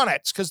and it'll run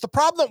it. Because the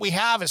problem that we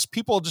have is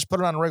people just put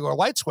it on a regular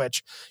light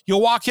switch.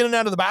 You'll walk in and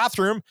out of the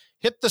bathroom,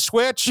 hit the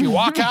switch, you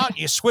walk out,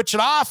 you switch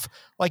it off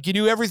like you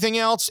do everything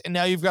else, and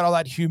now you've got all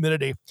that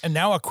humidity. And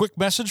now a quick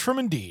message from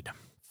Indeed.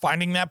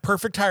 Finding that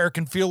perfect hire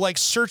can feel like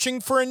searching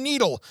for a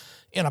needle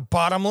in a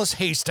bottomless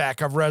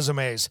haystack of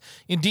resumes.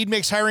 Indeed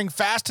makes hiring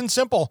fast and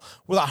simple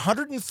with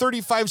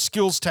 135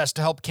 skills tests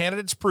to help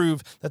candidates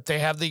prove that they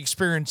have the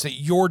experience that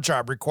your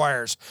job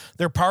requires.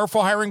 Their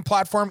powerful hiring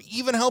platform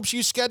even helps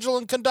you schedule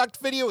and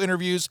conduct video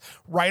interviews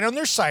right on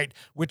their site,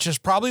 which is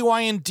probably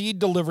why Indeed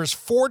delivers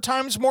 4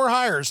 times more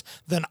hires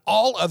than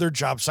all other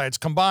job sites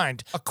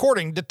combined,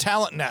 according to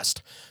Talent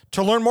Nest.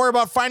 To learn more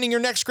about finding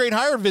your next great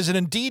hire, visit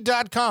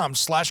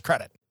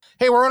Indeed.com/credit.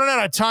 Hey, we're running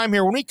out of time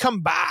here. When we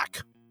come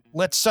back,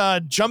 let's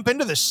jump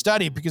into this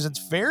study because I'm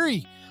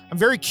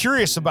very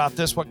curious about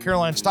this, what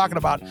Caroline's talking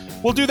about.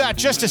 We'll do that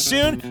just as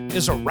soon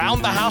as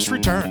Around the House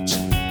returns.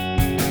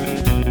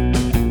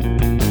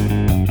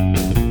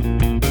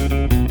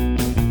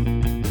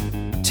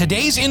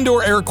 Today's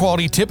indoor air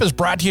quality tip is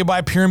brought to you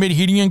by Pyramid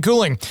Heating and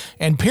Cooling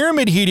and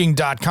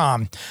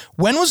PyramidHeating.com.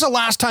 When was the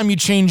last time you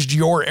changed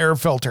your air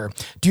filter?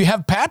 Do you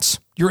have pets?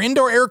 Your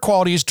indoor air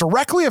quality is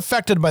directly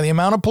affected by the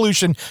amount of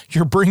pollution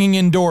you're bringing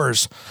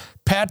indoors.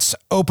 Pets,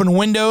 open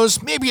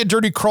windows, maybe a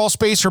dirty crawl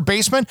space or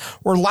basement,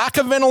 or lack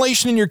of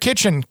ventilation in your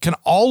kitchen can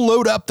all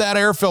load up that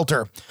air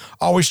filter.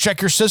 Always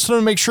check your system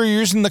and make sure you're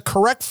using the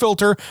correct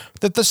filter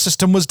that the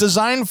system was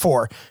designed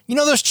for. You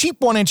know, those cheap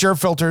 1-inch air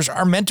filters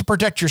are meant to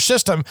protect your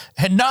system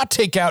and not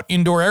take out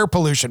indoor air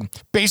pollution.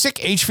 Basic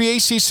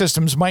HVAC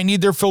systems might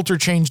need their filter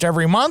changed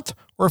every month,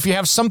 or if you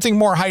have something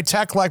more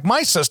high-tech like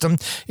my system,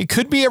 it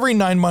could be every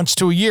 9 months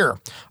to a year.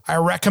 I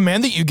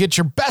recommend that you get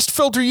your best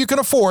filter you can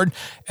afford,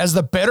 as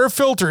the better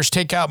filters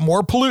take out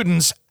more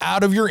pollutants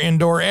out of your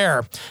indoor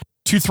air.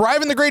 To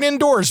thrive in the great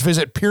indoors,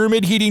 visit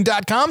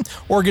PyramidHeating.com,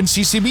 Oregon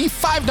CCB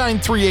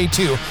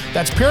 59382.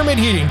 That's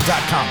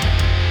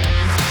PyramidHeating.com.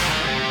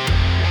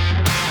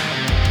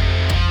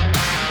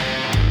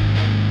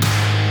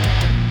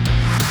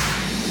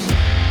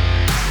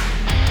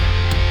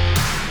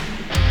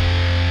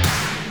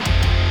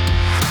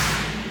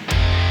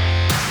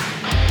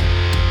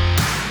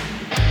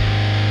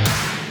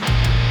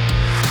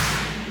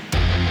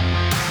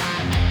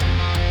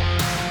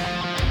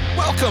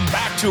 Welcome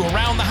back to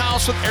Around the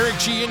House with Eric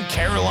G and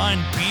Caroline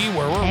B,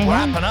 where we're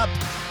wrapping up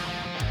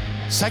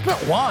segment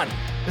 1.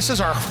 This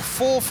is our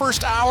full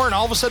first hour, and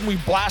all of a sudden we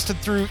blasted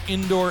through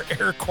indoor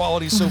air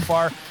quality so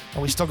far,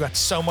 and we still got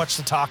so much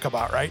to talk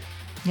about, right?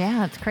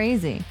 Yeah, it's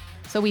crazy.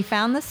 So we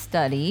found the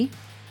study.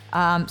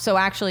 So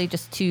actually,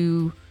 just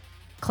to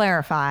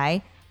clarify,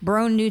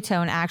 Broan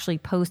NuTone actually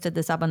posted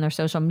this up on their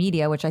social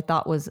media, which I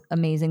thought was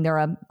amazing.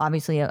 They're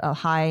obviously a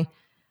high...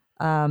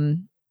 a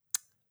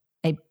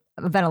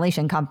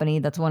ventilation company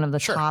that's one of the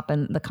top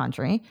in the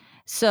country.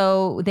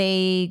 So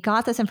they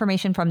got this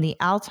information from the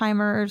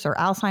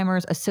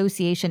Alzheimer's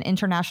Association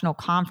International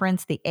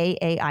Conference, the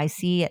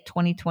AAIC, at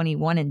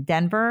 2021 in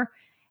Denver.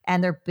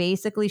 And they're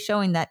basically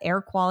showing that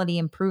air quality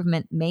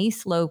improvement may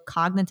slow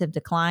cognitive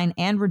decline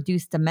and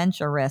reduce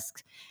dementia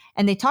risks.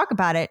 And they talk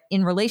about it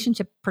in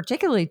relationship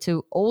particularly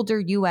to older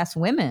U.S.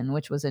 women,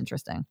 which was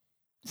interesting.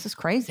 This is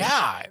crazy.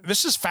 Yeah,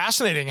 this is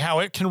fascinating how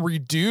it can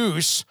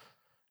reduce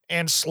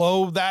and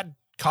slow that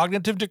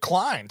cognitive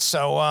decline.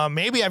 So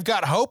maybe I've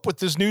got hope with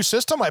this new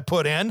system I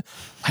put in.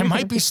 I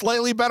might be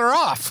slightly better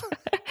off.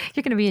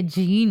 You're going to be a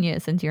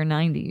genius into your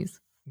 90s.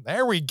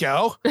 There we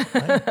go.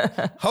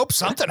 I hope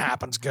something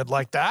happens good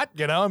like that.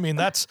 I mean,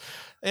 that's,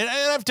 and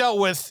I've dealt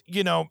with,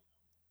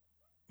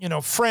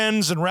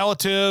 friends and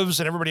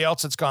relatives and everybody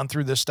else that's gone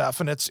through this stuff,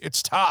 and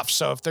it's tough.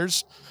 So if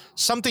there's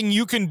something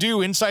you can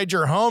do inside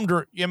your home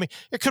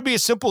it could be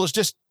as simple as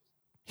just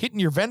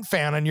hitting your vent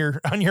fan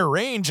on your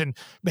range and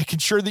making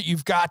sure that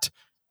you've got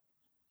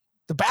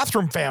the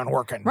bathroom fan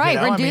working.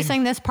 Right,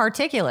 reducing this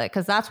particulate,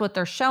 because that's what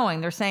they're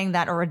showing. They're saying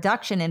that a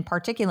reduction in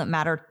particulate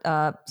matter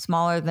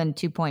smaller than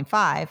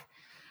 2.5.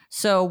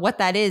 So what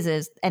that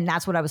is, and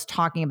that's what I was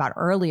talking about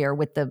earlier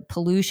with the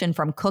pollution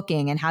from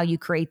cooking and how you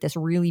create this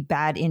really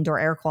bad indoor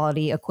air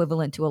quality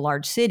equivalent to a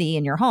large city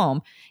in your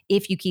home.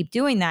 If you keep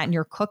doing that and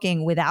you're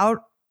cooking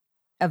without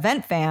a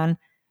vent fan,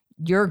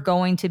 you're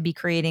going to be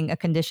creating a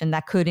condition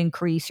that could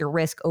increase your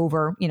risk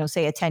over,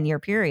 say a 10-year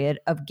period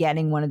of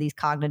getting one of these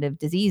cognitive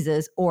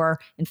diseases,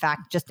 or in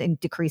fact, just in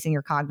decreasing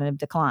your cognitive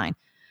decline.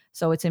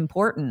 So it's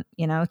important,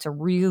 to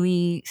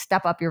really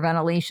step up your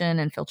ventilation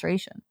and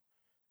filtration.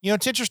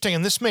 It's interesting,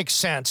 and this makes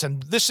sense,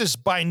 and this is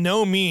by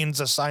no means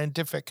a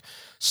scientific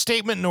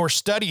statement nor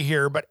study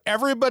here, but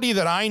everybody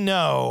that I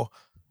know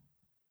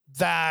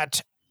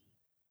that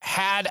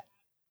had,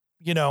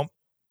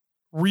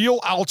 real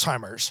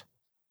Alzheimer's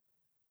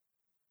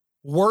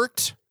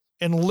worked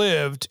and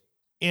lived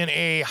in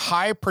a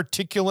high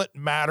particulate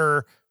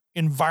matter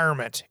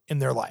environment in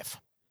their life.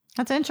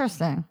 That's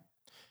interesting.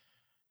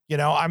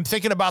 I'm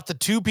thinking about the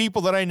two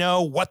people that I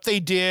know, what they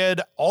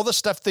did, all the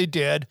stuff they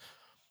did.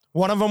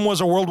 One of them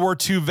was a World War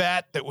II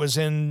vet that was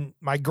in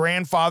my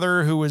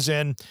grandfather, who was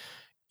in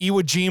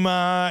Iwo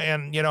Jima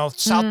and,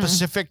 South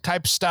Pacific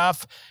type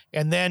stuff.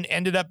 And then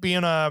ended up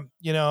being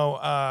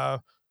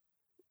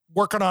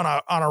working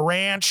on a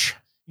ranch,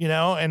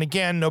 and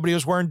again, nobody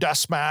was wearing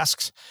dust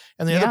masks.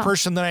 And the other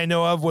person that I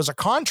know of was a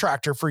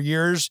contractor for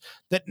years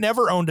that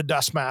never owned a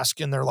dust mask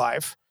in their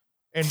life.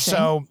 And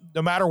so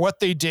no matter what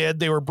they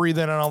did, they were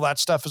breathing in all that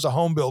stuff as a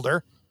home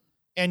builder.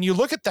 And you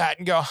look at that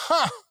and go,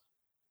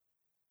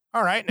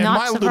 all right. In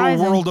my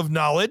little world of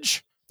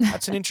knowledge,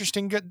 that's an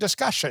interesting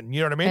discussion.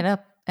 You know what I mean?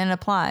 And it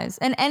applies.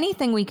 And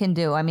anything we can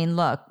do. I mean,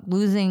 look,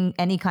 losing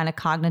any kind of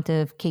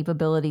cognitive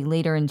capability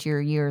later into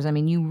your years, I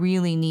mean, you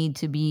really need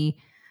to be,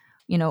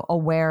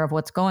 aware of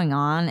what's going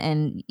on.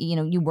 And,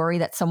 you worry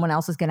that someone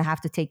else is going to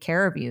have to take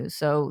care of you.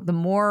 So the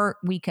more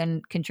we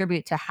can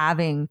contribute to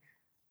having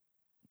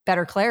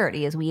better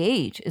clarity as we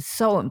age is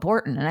so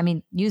important. And I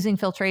mean, using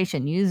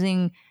filtration,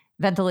 using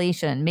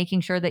ventilation, making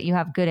sure that you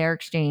have good air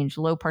exchange,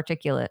 low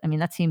particulate. I mean,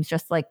 that seems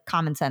just like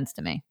common sense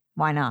to me.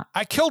 Why not?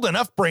 I killed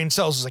enough brain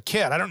cells as a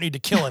kid. I don't need to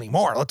kill any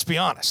more. Let's be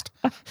honest.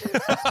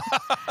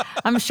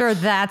 I'm sure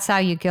that's how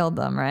you killed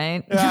them,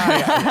 right?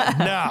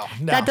 No.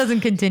 That doesn't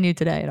continue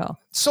today at all.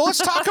 So let's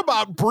talk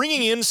about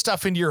bringing in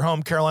stuff into your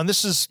home, Caroline.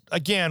 This is,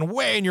 again,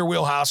 way in your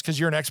wheelhouse because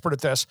you're an expert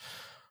at this.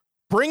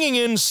 Bringing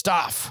in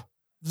stuff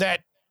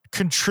that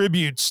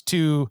contributes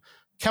to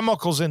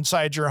chemicals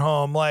inside your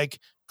home, like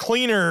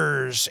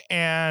cleaners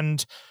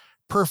and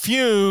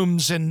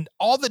perfumes and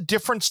all the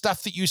different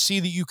stuff that you see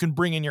that you can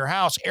bring in your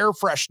house, air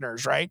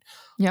fresheners, right?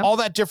 Yep. All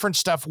that different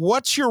stuff.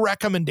 What's your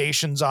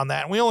recommendations on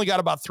that? And we only got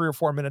about 3 or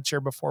 4 minutes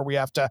here before we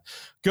have to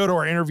go to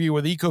our interview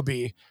with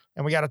Ecobee,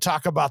 and we got to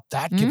talk about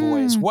that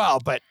giveaway as well.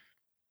 But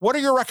what are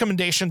your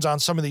recommendations on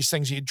some of these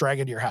things you drag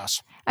into your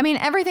house? I mean,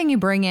 everything you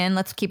bring in,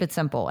 let's keep it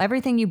simple.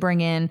 Everything you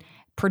bring in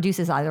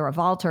produces either a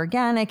Vault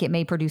Organic, it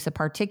may produce a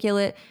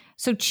particulate.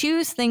 So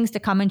choose things to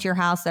come into your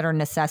house that are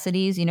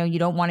necessities. You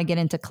don't want to get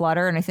into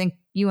clutter. And I think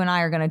you and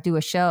I are going to do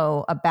a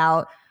show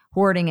about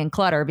hoarding and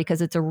clutter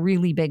because it's a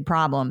really big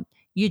problem.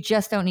 You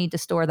just don't need to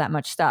store that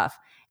much stuff.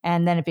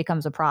 And then it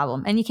becomes a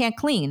problem. And you can't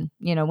clean,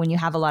 when you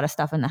have a lot of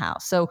stuff in the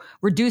house. So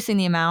reducing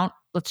the amount,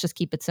 let's just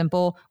keep it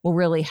simple, will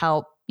really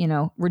help,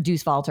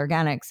 reduce Vault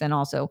Organics and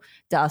also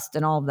dust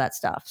and all of that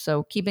stuff.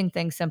 So keeping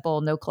things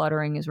simple, no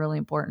cluttering is really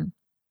important.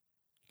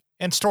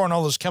 And storing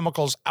all those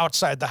chemicals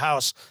outside the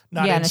house,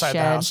 not inside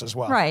the house as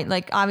well. Right.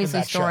 Like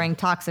obviously storing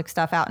toxic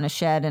stuff out in a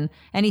shed, and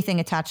anything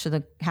attached to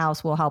the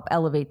house will help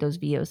elevate those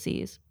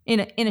VOCs in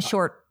a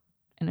short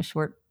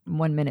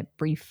 1 minute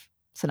brief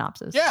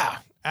synopsis. Yeah,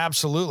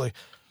 absolutely.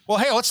 Well,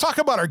 hey, let's talk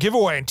about our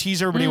giveaway and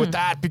tease everybody with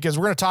that, because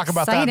we're going to talk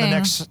about that in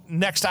the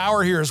next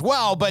hour here as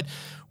well. But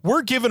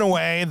we're giving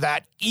away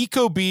that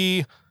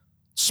Ecobee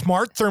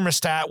smart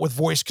thermostat with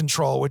voice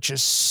control, which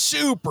is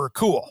super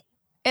cool.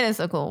 It is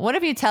so cool. What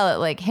if you tell it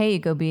like, hey,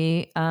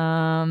 Ecobee,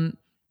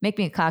 make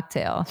me a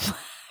cocktail?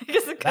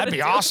 That'd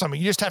be awesome.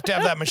 You just have to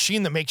have that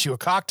machine that makes you a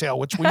cocktail,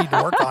 which we need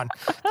to work on.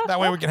 That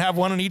way we can have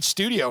one in each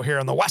studio here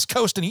in the West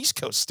Coast and East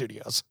Coast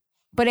studios.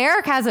 But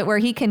Eric has it where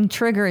he can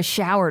trigger a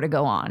shower to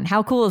go on.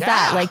 How cool is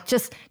that? Like,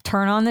 just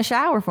turn on the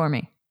shower for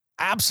me.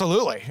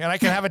 Absolutely. And I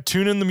can have it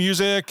tune in the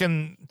music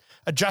and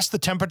adjust the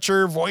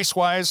temperature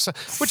voice-wise,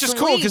 which is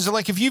cool because,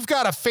 like, if you've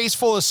got a face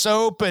full of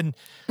soap and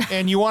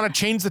you want to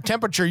change the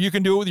temperature, you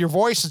can do it with your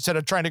voice instead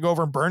of trying to go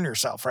over and burn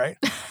yourself, right?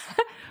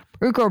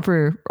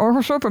 Ecobee, I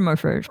have soap in my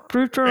face.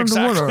 Please turn the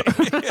water.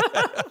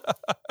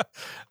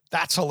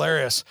 That's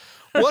hilarious.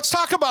 Well, let's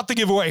talk about the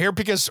giveaway here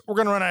because we're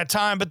going to run out of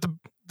time, but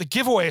the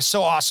giveaway is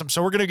so awesome.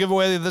 So we're going to give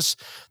away this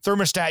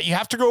thermostat. You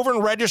have to go over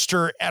and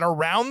register at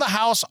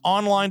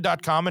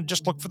aroundthehouseonline.com and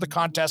just look for the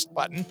contest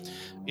button.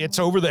 It's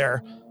over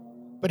there.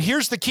 But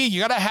here's the key.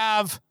 You got to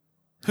have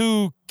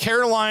who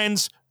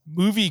Caroline's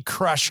movie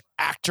crush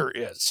actor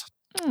is.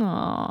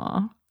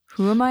 Aww.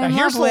 Who am I in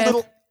love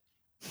with?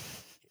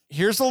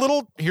 Here's a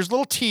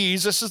little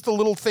tease. This is the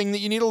little thing that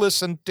you need to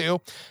listen to.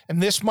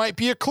 And this might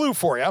be a clue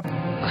for you.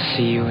 I'll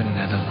see you in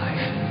another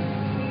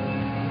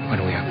life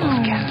when we are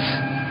both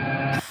cats.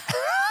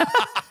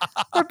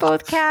 We're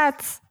both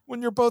cats.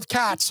 When you're both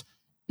cats.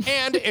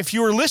 And if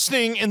you were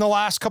listening in the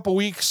last couple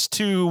weeks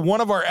to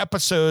one of our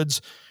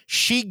episodes,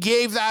 she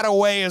gave that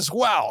away as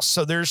well.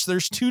 So there's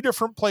 2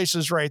 different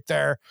places right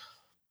there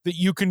that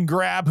you can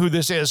grab who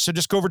this is. So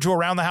just go over to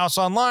Around the House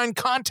Online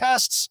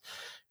contests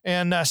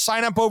and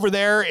sign up over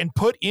there and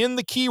put in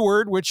the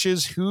keyword, which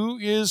is who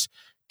is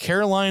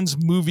Caroline's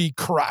movie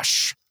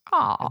crush.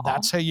 Aww. And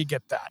that's how you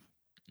get that.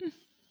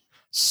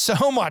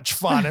 So much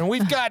fun. And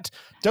we've got,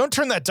 don't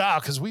turn that dial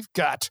because we've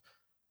got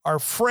our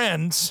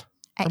friends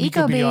At from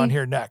Ecobee on Ecobee.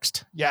 here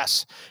next.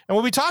 Yes. And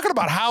we'll be talking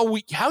about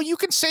how you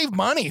can save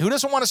money. Who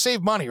doesn't want to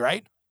save money,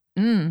 right?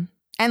 And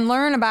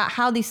learn about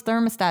how these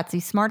thermostats,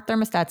 these smart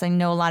thermostats, I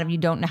know a lot of you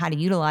don't know how to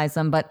utilize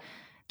them, but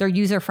they're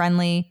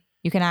user-friendly.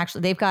 You can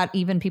actually, they've got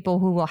even people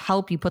who will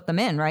help you put them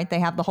in, right? They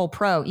have the whole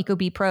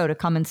Ecobee Pro to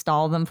come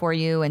install them for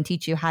you and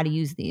teach you how to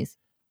use these.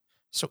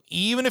 So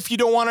even if you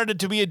don't want it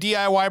to be a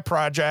DIY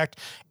project,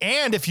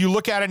 and if you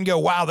look at it and go,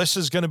 wow, this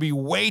is going to be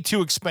way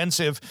too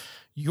expensive,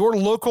 your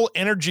local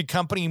energy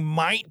company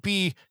might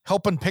be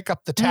helping pick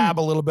up the tab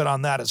a little bit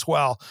on that as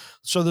well.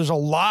 So there's a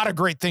lot of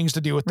great things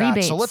to do with that.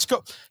 Rebates. So let's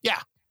go. Yeah.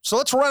 So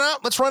let's run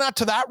out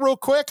to that real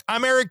quick.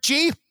 I'm Eric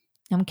G.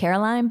 I'm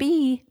Caroline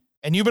B.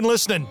 And you've been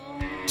listening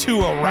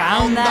to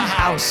Around the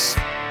House.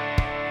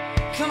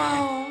 Come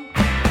on.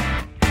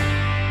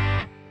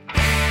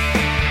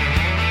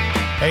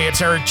 Hey,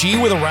 it's Eric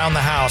G with Around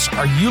the House.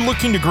 Are you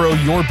looking to grow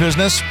your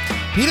business?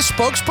 Need a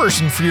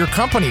spokesperson for your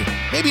company?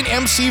 Maybe an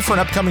MC for an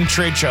upcoming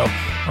trade show?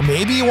 Or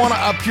maybe you want to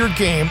up your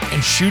game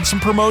and shoot some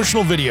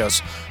promotional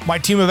videos? My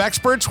team of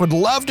experts would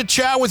love to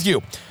chat with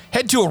you.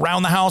 Head to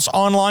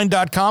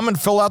AroundTheHouseOnline.com and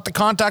fill out the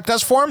Contact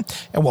Us form,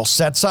 and we'll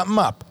set something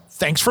up.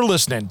 Thanks for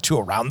listening to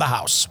Around the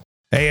House.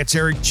 Hey, it's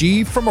Eric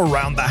G from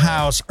Around the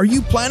House. Are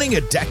you planning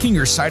a decking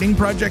or siding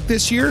project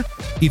this year?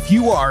 If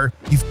you are,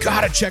 you've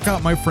got to check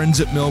out my friends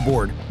at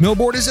Millboard.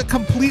 Millboard is a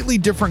completely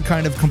different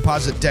kind of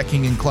composite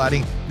decking and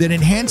cladding that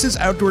enhances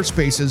outdoor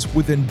spaces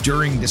with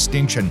enduring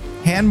distinction.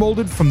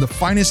 Hand-molded from the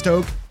finest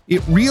oak,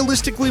 it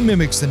realistically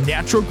mimics the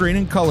natural grain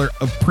and color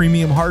of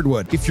premium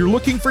hardwood. If you're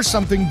looking for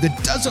something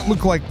that doesn't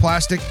look like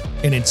plastic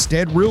and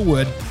instead real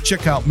wood,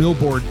 check out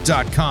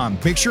millboard.com.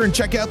 Make sure and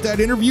check out that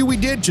interview we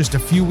did just a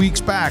few weeks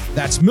back.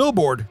 That's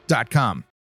millboard.com.